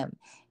for him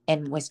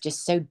and was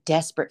just so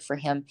desperate for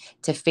him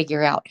to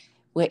figure out,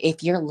 well,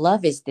 if your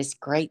love is this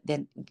great,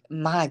 then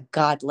my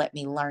God, let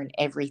me learn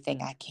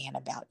everything I can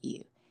about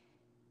you.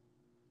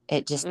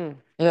 It just, Mm.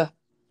 ugh,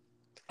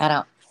 I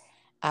don't,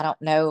 I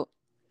don't know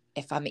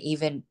if I'm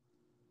even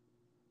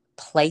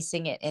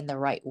placing it in the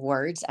right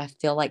words. I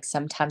feel like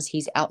sometimes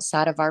he's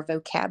outside of our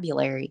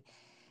vocabulary.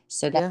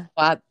 So that's Yeah.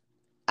 why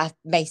I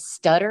may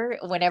stutter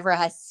whenever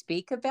I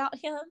speak about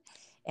him.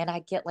 And I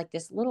get like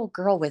this little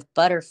girl with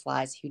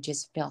butterflies who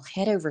just fell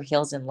head over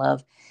heels in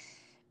love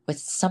with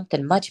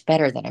something much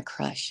better than a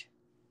crush.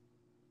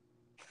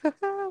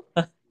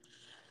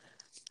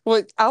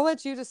 Well, I'll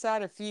let you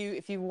decide if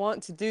you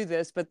want to do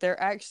this, but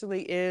there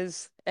actually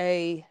is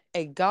a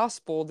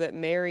gospel that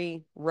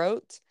Mary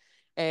wrote,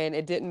 and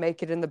it didn't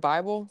make it in the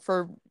Bible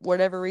for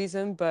whatever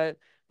reason, but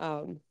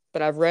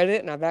I've read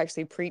it and I've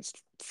actually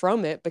preached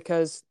from it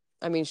because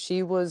I mean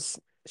she was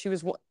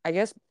I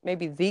guess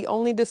maybe the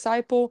only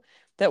disciple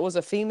that was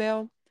a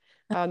female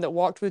that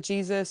walked with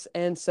Jesus,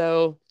 and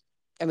so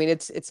I mean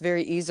it's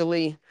very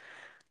easily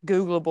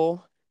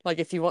Googleable, like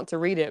if you want to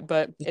read it,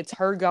 but it's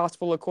her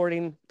gospel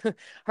according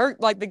her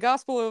like the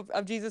gospel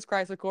of Jesus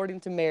Christ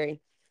according to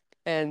Mary.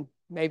 And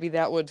maybe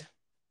that would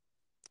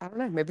I don't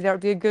know, maybe that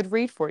would be a good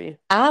read for you.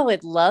 I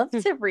would love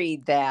to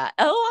read that.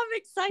 Oh,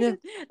 I'm Yeah. excited.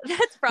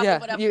 That's probably Yeah.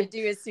 what I'm going You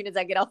to do as soon as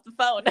I get off the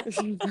phone.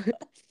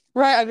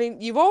 right. I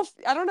mean, you've all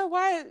I don't know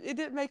why it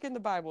didn't make it in the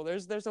Bible.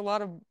 There's a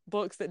lot of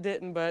books that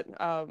didn't, but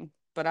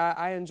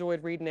I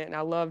enjoyed reading it and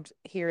I loved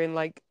hearing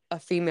like a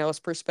female's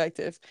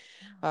perspective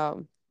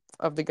um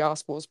of the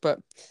gospels. But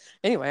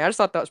anyway, I just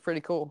thought that was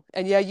pretty cool.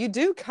 And yeah, you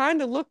do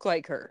kind of look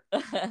like her.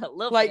 A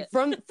little Like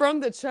bit. from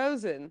The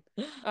Chosen.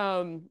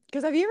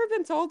 Because have you ever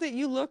been told that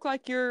you look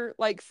like you're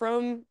like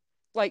from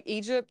like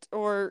Egypt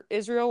or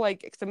Israel?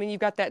 Like, 'cause, I mean,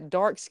 you've got that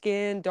dark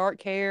skin,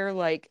 dark hair.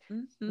 Like,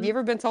 you Hmm.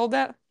 ever been told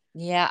that?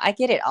 Yeah, I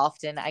get it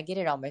often. I get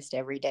it almost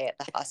every day at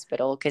the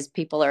hospital because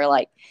people are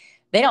like,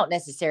 they don't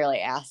necessarily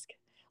ask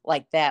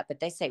like that, but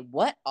they say,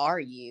 "What are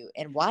you?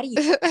 And why do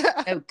you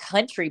no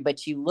country,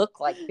 but you look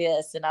like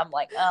this?" And I'm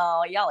like,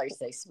 "Oh, y'all are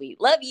so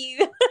sweet. Love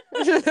you."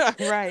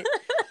 Right.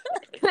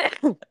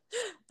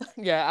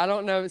 Yeah, I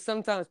don't know.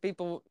 Sometimes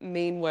people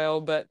mean well,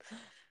 but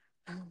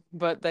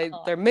they're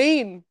Oh,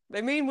 mean.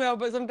 They mean well,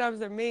 but sometimes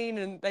they're mean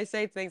and they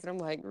say things and I'm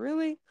like,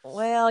 really?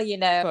 well,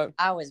 But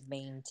I was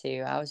mean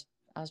too. I was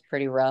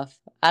pretty rough.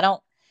 I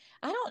don't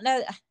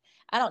know.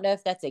 I don't know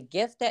if that's a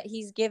gift that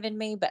he's given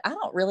me, but I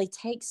don't really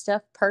take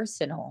stuff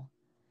personal.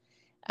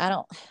 I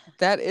don't.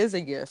 that is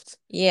a gift.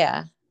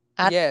 Yeah.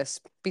 I Yes,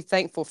 be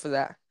thankful for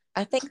that.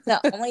 I think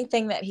the only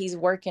thing that he's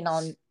working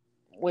on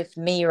with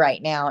me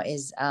right now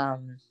is I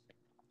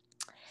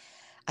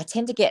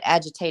tend to get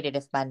agitated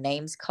if my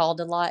name's called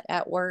a lot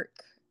at work.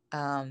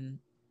 Um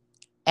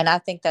and I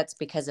think that's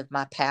because of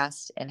my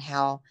past and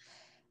how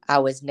I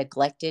was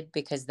neglected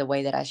because the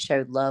way that I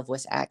showed love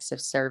was acts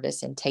of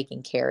service and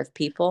taking care of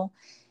people.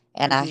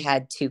 And I Hmm.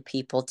 had two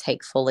people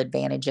take full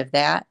advantage of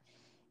that.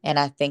 And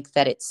I think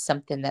that it's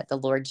something that the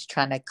Lord's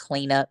trying to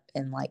clean up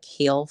and like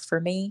heal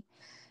for me.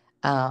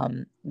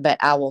 But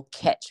I will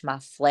catch my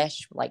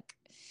flesh like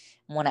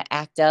want to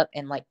act up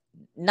and like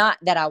not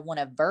that I want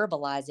to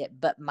verbalize it,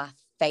 but my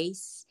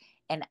face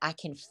and I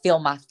can feel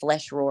my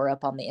flesh roar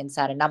up on the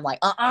inside. And I'm like,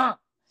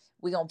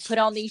 we're going to put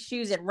on these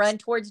shoes and run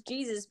towards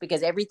Jesus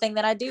because everything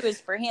that I do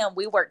is for him.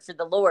 We work for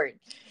the Lord.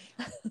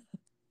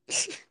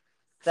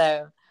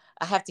 So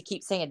I have to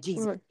keep saying,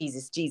 Jesus,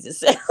 Jesus,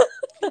 Jesus.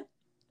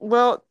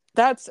 Well,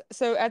 that's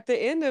so at the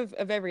end of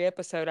every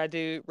episode, I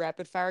do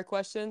rapid fire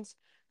questions.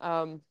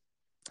 Um,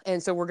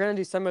 and so we're going to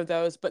do some of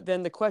those, but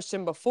then the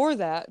question before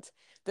that,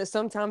 that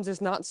sometimes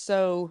is not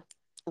so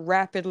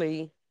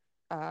rapidly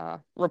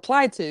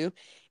replied to,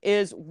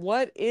 is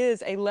what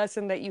is a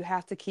lesson that you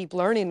have to keep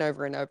learning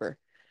over and over?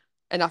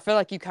 And I feel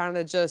like you kind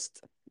of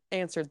just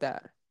answered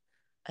that.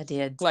 I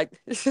did. Like,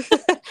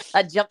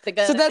 I jumped the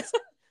so gun.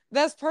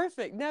 that's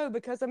perfect. No,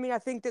 because I mean, I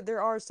think that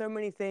there are so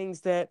many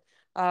things that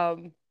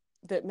um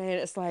that man,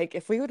 it's like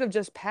if we would have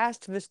just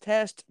passed this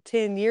test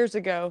 10 years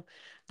ago,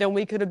 then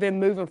we could have been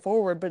moving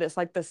forward, but it's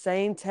like the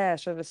same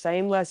test or the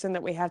same lesson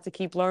that we have to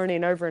keep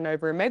learning over and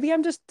over. And maybe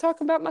I'm just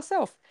talking about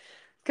myself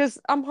because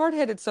I'm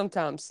hard-headed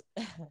sometimes,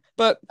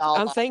 but All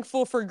I'm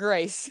thankful for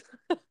grace.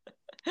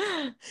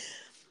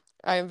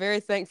 I am very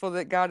thankful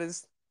that God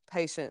is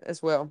patient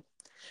as well.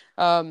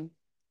 Um,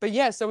 but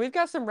yeah, so we've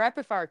got some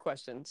rapid fire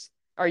questions.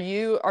 Are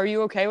you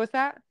okay with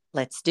that?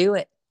 Let's do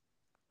it.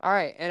 All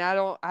right, and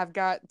I've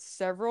got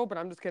several, but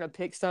I'm just gonna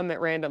pick some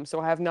at random. So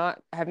I have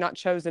not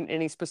chosen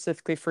any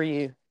specifically for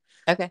you,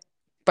 Okay.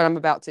 but I'm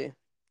about to.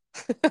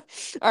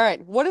 All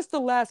right, what is the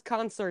last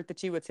concert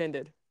that you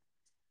attended?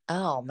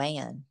 Oh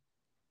man.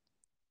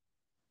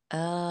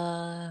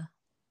 Uh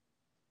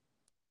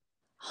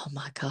oh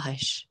my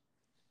gosh.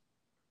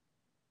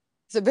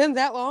 Has it been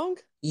that long?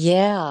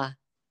 Yeah.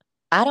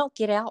 I don't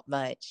get out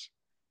much.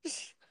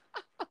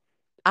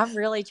 I'm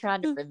really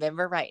trying to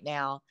remember right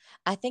now.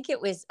 I think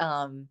it was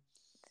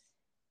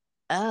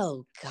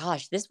oh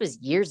gosh, this was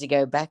years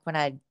ago back when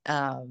I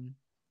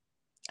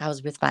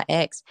was with my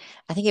ex.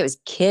 I think it was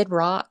Kid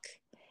Rock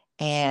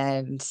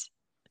and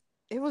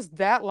It was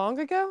that long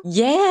ago?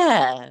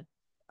 yeah.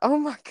 Oh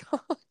my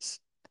gosh.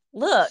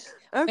 Look,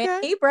 when Okay.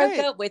 he broke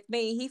Hey. up with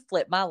me, he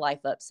flipped my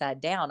life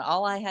upside down.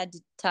 All I had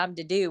time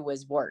to do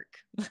was work.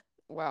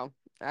 Wow.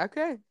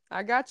 Okay.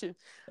 I got you.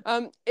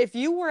 If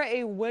you were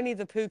a Winnie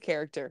the Pooh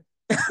character,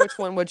 which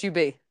one would you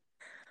be?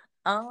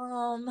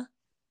 Um,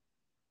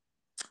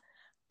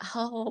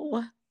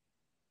 oh,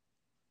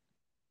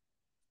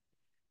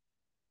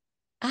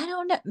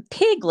 Oh no,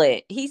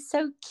 Piglet. He's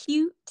so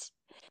cute.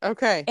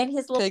 Okay, And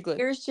his little Piglet.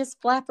 ears just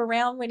flap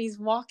around when he's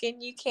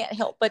walking. You can't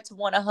help but to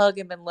want to hug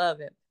him and love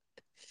him.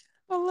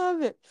 I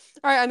love it.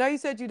 All right, I know you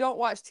said you don't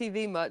watch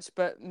TV much,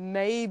 but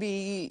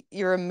maybe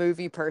you're a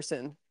movie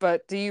person.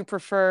 But do you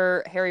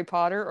prefer Harry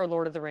Potter or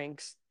Lord of the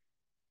Rings?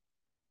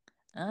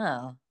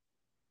 Oh.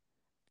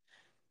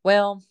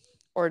 Well,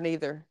 Or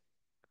neither?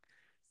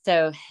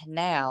 so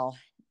now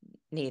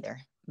neither.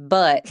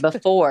 But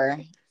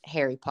before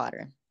Harry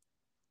Potter.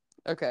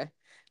 Okay.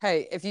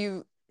 Hey, if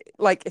you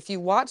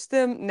watch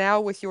them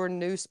now with your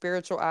new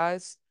spiritual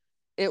eyes,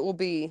 it will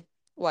be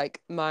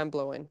like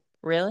mind-blowing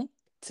Really?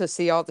 to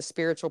see all the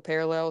spiritual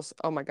parallels.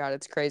 Oh my God,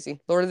 it's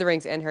crazy. Lord of the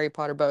Rings and Harry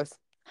Potter both.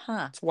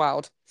 Huh. It's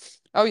wild.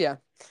 Oh yeah.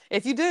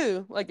 If you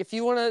do, like if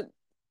you want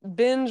to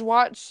binge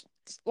watch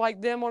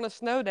like them on a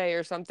snow day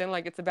or something,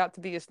 like it's about to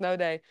be a snow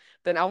day,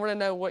 then I want to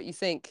know what you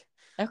think.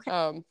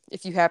 Okay.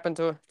 If you happen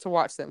to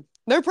watch them.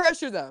 No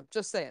pressure though,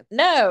 just saying.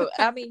 No,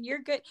 I mean you're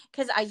good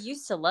because I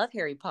used to love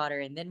Harry Potter,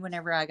 and then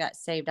whenever I got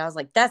saved, I was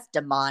like, "That's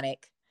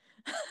demonic."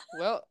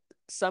 Well,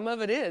 some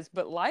of it is,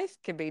 but life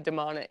can be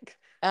demonic.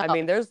 I Oh,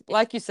 mean, there's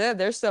like you said,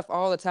 there's stuff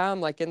all the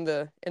time like in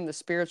the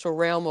spiritual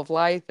realm of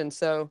life, and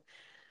so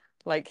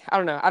like I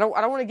don't know. I don't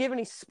want to give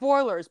any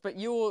spoilers, but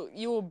you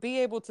will be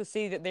able to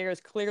see that there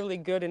is clearly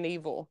good and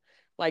evil.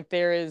 Like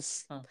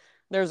huh.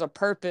 there's a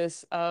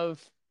purpose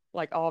of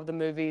like all of the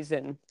movies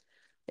and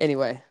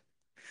anyway.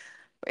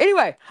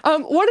 Anyway,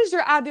 what is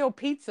your ideal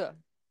pizza?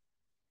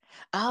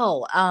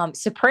 Oh,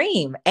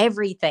 Supreme,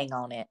 everything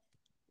on it.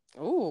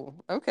 Ooh,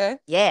 okay.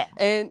 Yeah,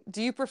 And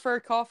do you prefer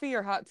coffee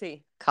or hot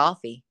tea?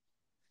 coffee,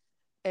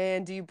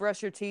 And do you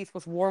brush your teeth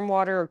with warm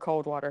water or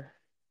cold water?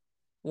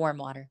 warm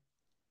water.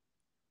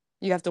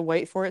 You have to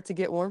wait for it to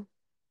get warm?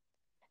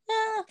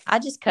 I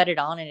just cut it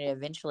on and it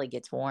eventually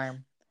gets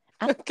warm.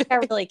 I don't think I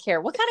Okay. really care.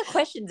 What kind of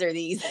questions are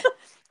these?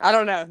 I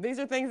don't know. These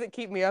are things that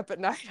keep me up at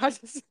night. I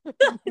just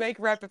make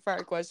rapid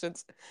fire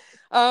questions.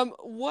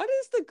 What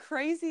is the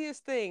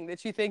craziest thing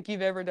that you think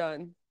you've ever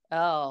done?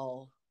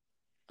 Oh,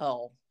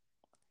 oh.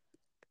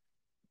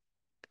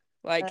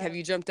 Like, Uh, have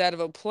you jumped out of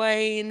a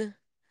plane?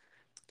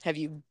 Have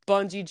you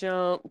bungee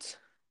jumped?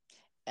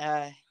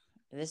 uh,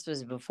 this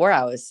was before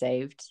I was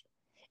saved.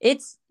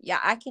 It's yeah,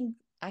 I can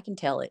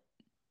tell it.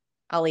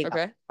 I'll leave out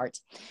Okay.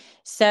 parts.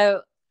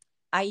 So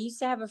I used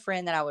to have a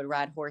friend that I would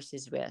ride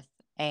horses with,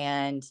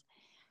 and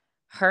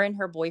her and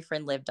her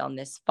boyfriend lived on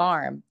this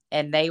farm,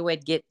 and they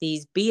would get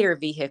these beater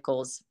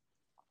vehicles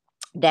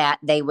that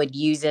they would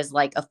use as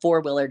like a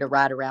four-wheeler to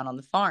ride around on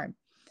the farm.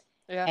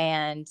 Yeah.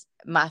 And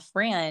my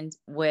friend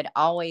would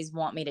always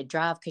want me to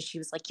drive because she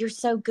was like, "You're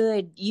so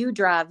good. You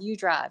drive, you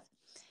drive."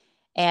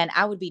 And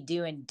I would be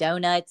doing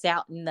donuts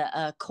out in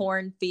the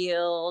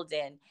cornfield.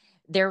 And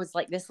there was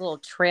like this little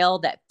trail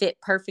that fit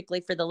perfectly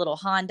for the little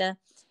Honda.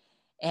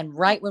 And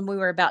right when we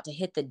were about to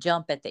hit the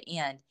jump at the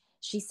end,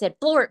 she said,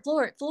 "Floor it,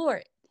 floor it, floor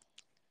it."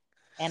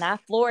 And I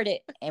floored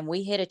it, and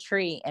we hit a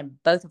tree,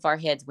 and both of our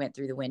heads went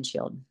through the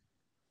windshield.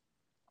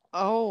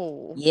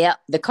 Oh. Yep,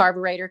 the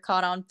carburetor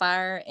caught on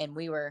fire, and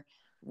we were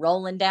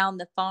rolling down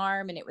the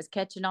farm, and it was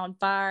catching on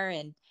fire.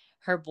 And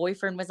her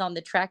boyfriend was on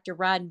the tractor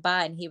riding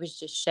by, and he was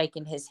just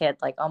shaking his head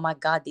like, "Oh my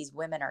God, these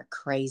women are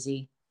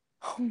crazy."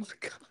 Oh my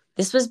God.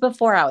 This was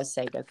before I was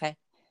saved, okay?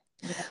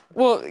 You know,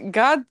 Well,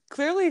 God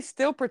clearly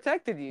still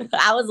protected you.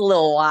 I was a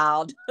little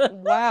wild.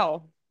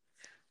 Wow.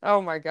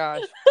 Oh my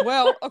gosh.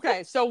 Well,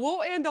 okay, so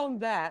we'll end on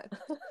that.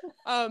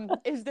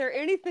 Is there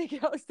anything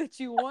else that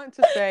you want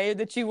to say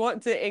that you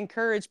want to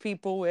encourage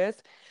people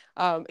with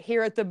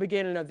here at the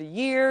beginning of the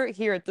year,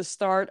 here at the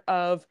start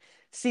of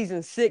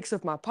season 6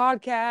 of my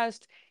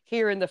podcast,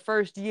 here in the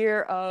first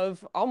year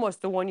of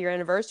almost the 1 year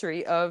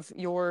anniversary of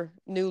your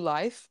new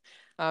life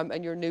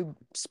and your new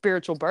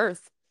spiritual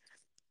birth?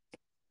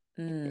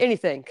 Mm,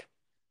 Anything?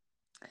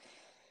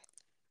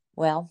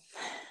 well,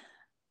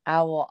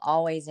 I will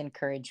always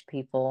encourage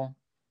people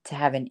to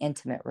have an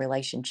intimate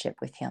relationship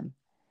with Him,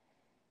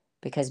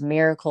 because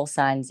miracle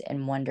signs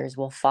and wonders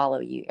will follow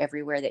you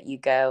everywhere that you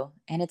go.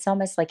 And it's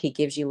almost like He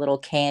gives you little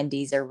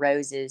candies or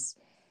roses,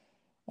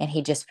 and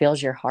He just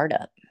fills your heart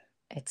up.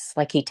 It's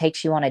like He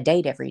takes you on a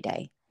date every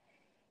day.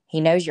 He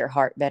knows your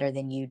heart better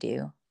than you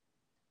do.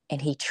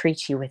 And He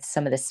treats you with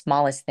some of the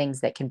smallest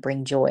things that can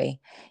bring joy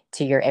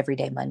to your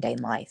everyday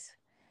mundane life.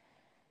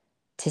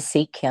 To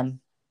seek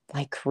Him,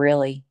 like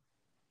really.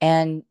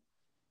 And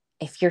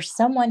if you're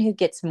someone who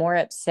gets more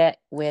upset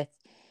with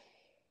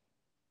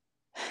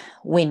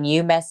when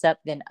you mess up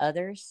than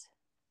others,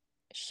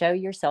 show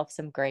yourself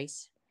some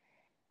grace.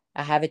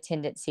 I have a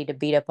tendency to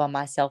beat up on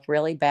myself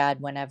really bad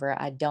whenever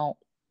I don't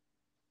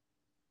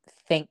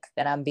think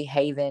that I'm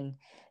behaving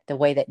the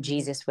way that Mhm.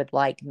 Jesus would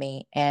like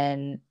me.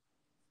 And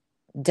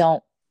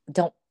don't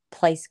don't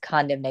place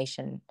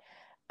condemnation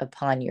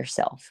upon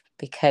yourself,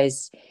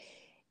 because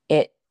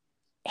it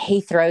he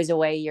throws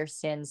away your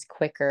sins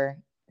quicker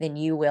than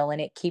you will,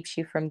 and it keeps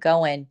you from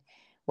going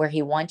where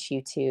He wants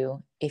you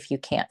to if you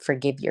can't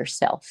forgive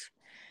yourself.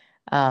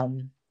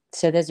 um,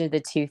 so those are the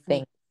two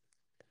things,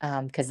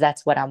 because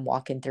that's what I'm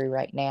walking through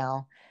right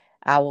now.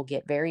 I will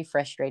get very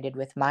frustrated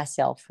with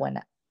myself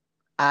when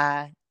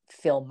I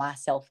feel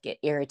myself get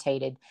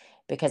irritated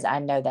because I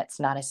know that's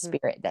not a Mm,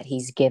 spirit that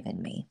he's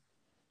given me.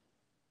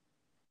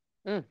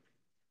 mm,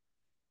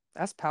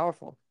 that's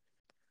powerful.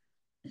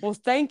 Well,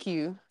 thank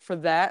you for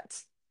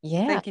that.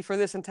 Yeah. Thank you for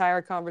this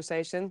entire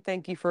conversation.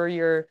 Thank you for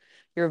your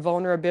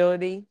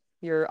vulnerability,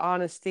 your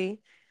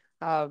honesty.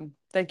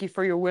 Thank you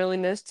for your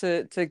willingness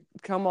to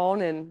come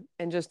on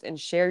and just and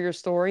share your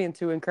story and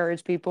to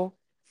encourage people.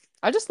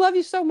 I just love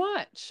you so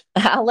much.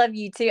 I love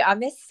you too. I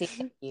miss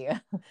seeing you.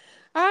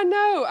 I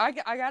know. I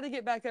got to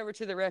get back over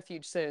to the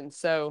refuge soon.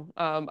 So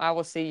I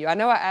will see you. I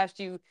know I asked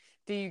you,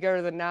 do you go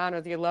to the 9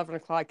 or the 11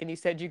 o'clock? And you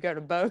said you go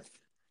to both.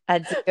 I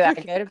do. I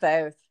go to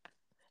both.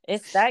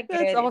 It's that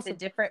That's good. It's a awesome.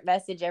 different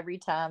message every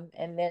time.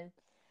 And then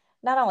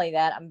not only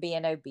that, I'm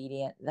being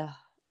obedient. The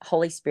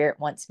Holy Spirit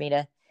wants me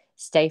to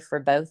stay for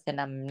both,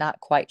 and I'm not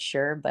quite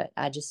sure, but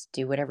I just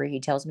do whatever He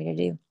tells me to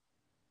do.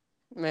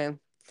 Man.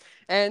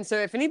 And so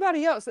if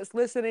anybody else that's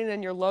listening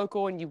and you're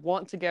local and you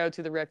want to go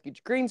to the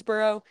Refuge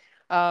Greensboro,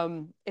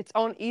 it's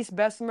on East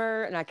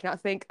Bessemer, and I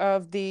cannot think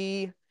of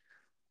the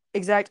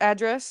exact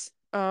address.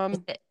 Is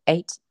it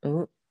eight?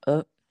 Ooh,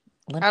 oh,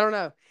 let I don't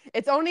know.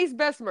 It's on East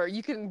Bessemer.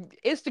 You can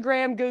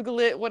Instagram, Google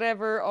it,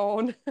 whatever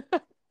on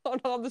on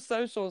all the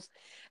socials.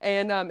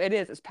 And it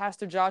is. It's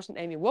Pastor Josh and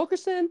Amy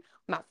Wilkerson,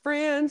 my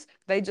friends.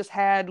 They just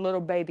had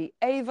little baby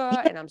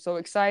Ava, and I'm so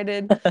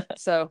excited.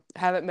 So I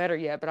haven't met her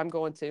yet, but I'm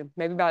going to.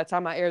 Maybe by the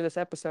time I air this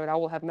episode, I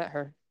will have met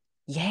her.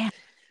 yeah.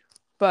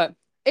 But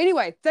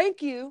anyway,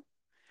 thank you.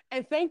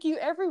 And thank you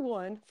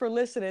everyone for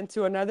listening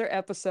to another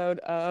episode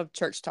of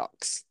Church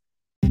Talks.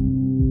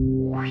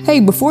 Hey,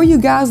 before you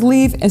guys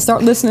leave and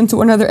start listening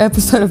to another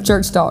episode of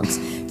Church Talks,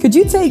 could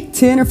you take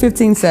 10 or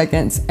 15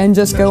 seconds and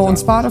just go on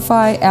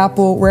Spotify,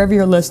 Apple, wherever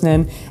you're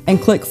listening, and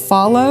click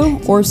follow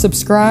or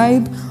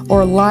subscribe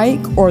or like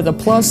or the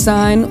plus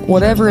sign,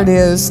 whatever it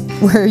is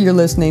where you're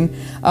listening.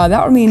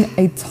 That would mean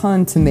a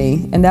ton to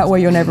me, and that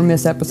way you'll never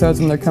miss episodes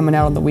when they're coming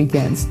out on the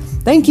weekends.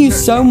 Thank you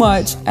so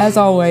much, as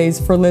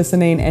always, for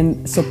listening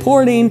and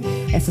supporting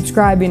and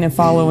subscribing and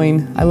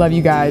following. I love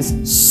you guys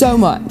so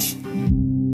much.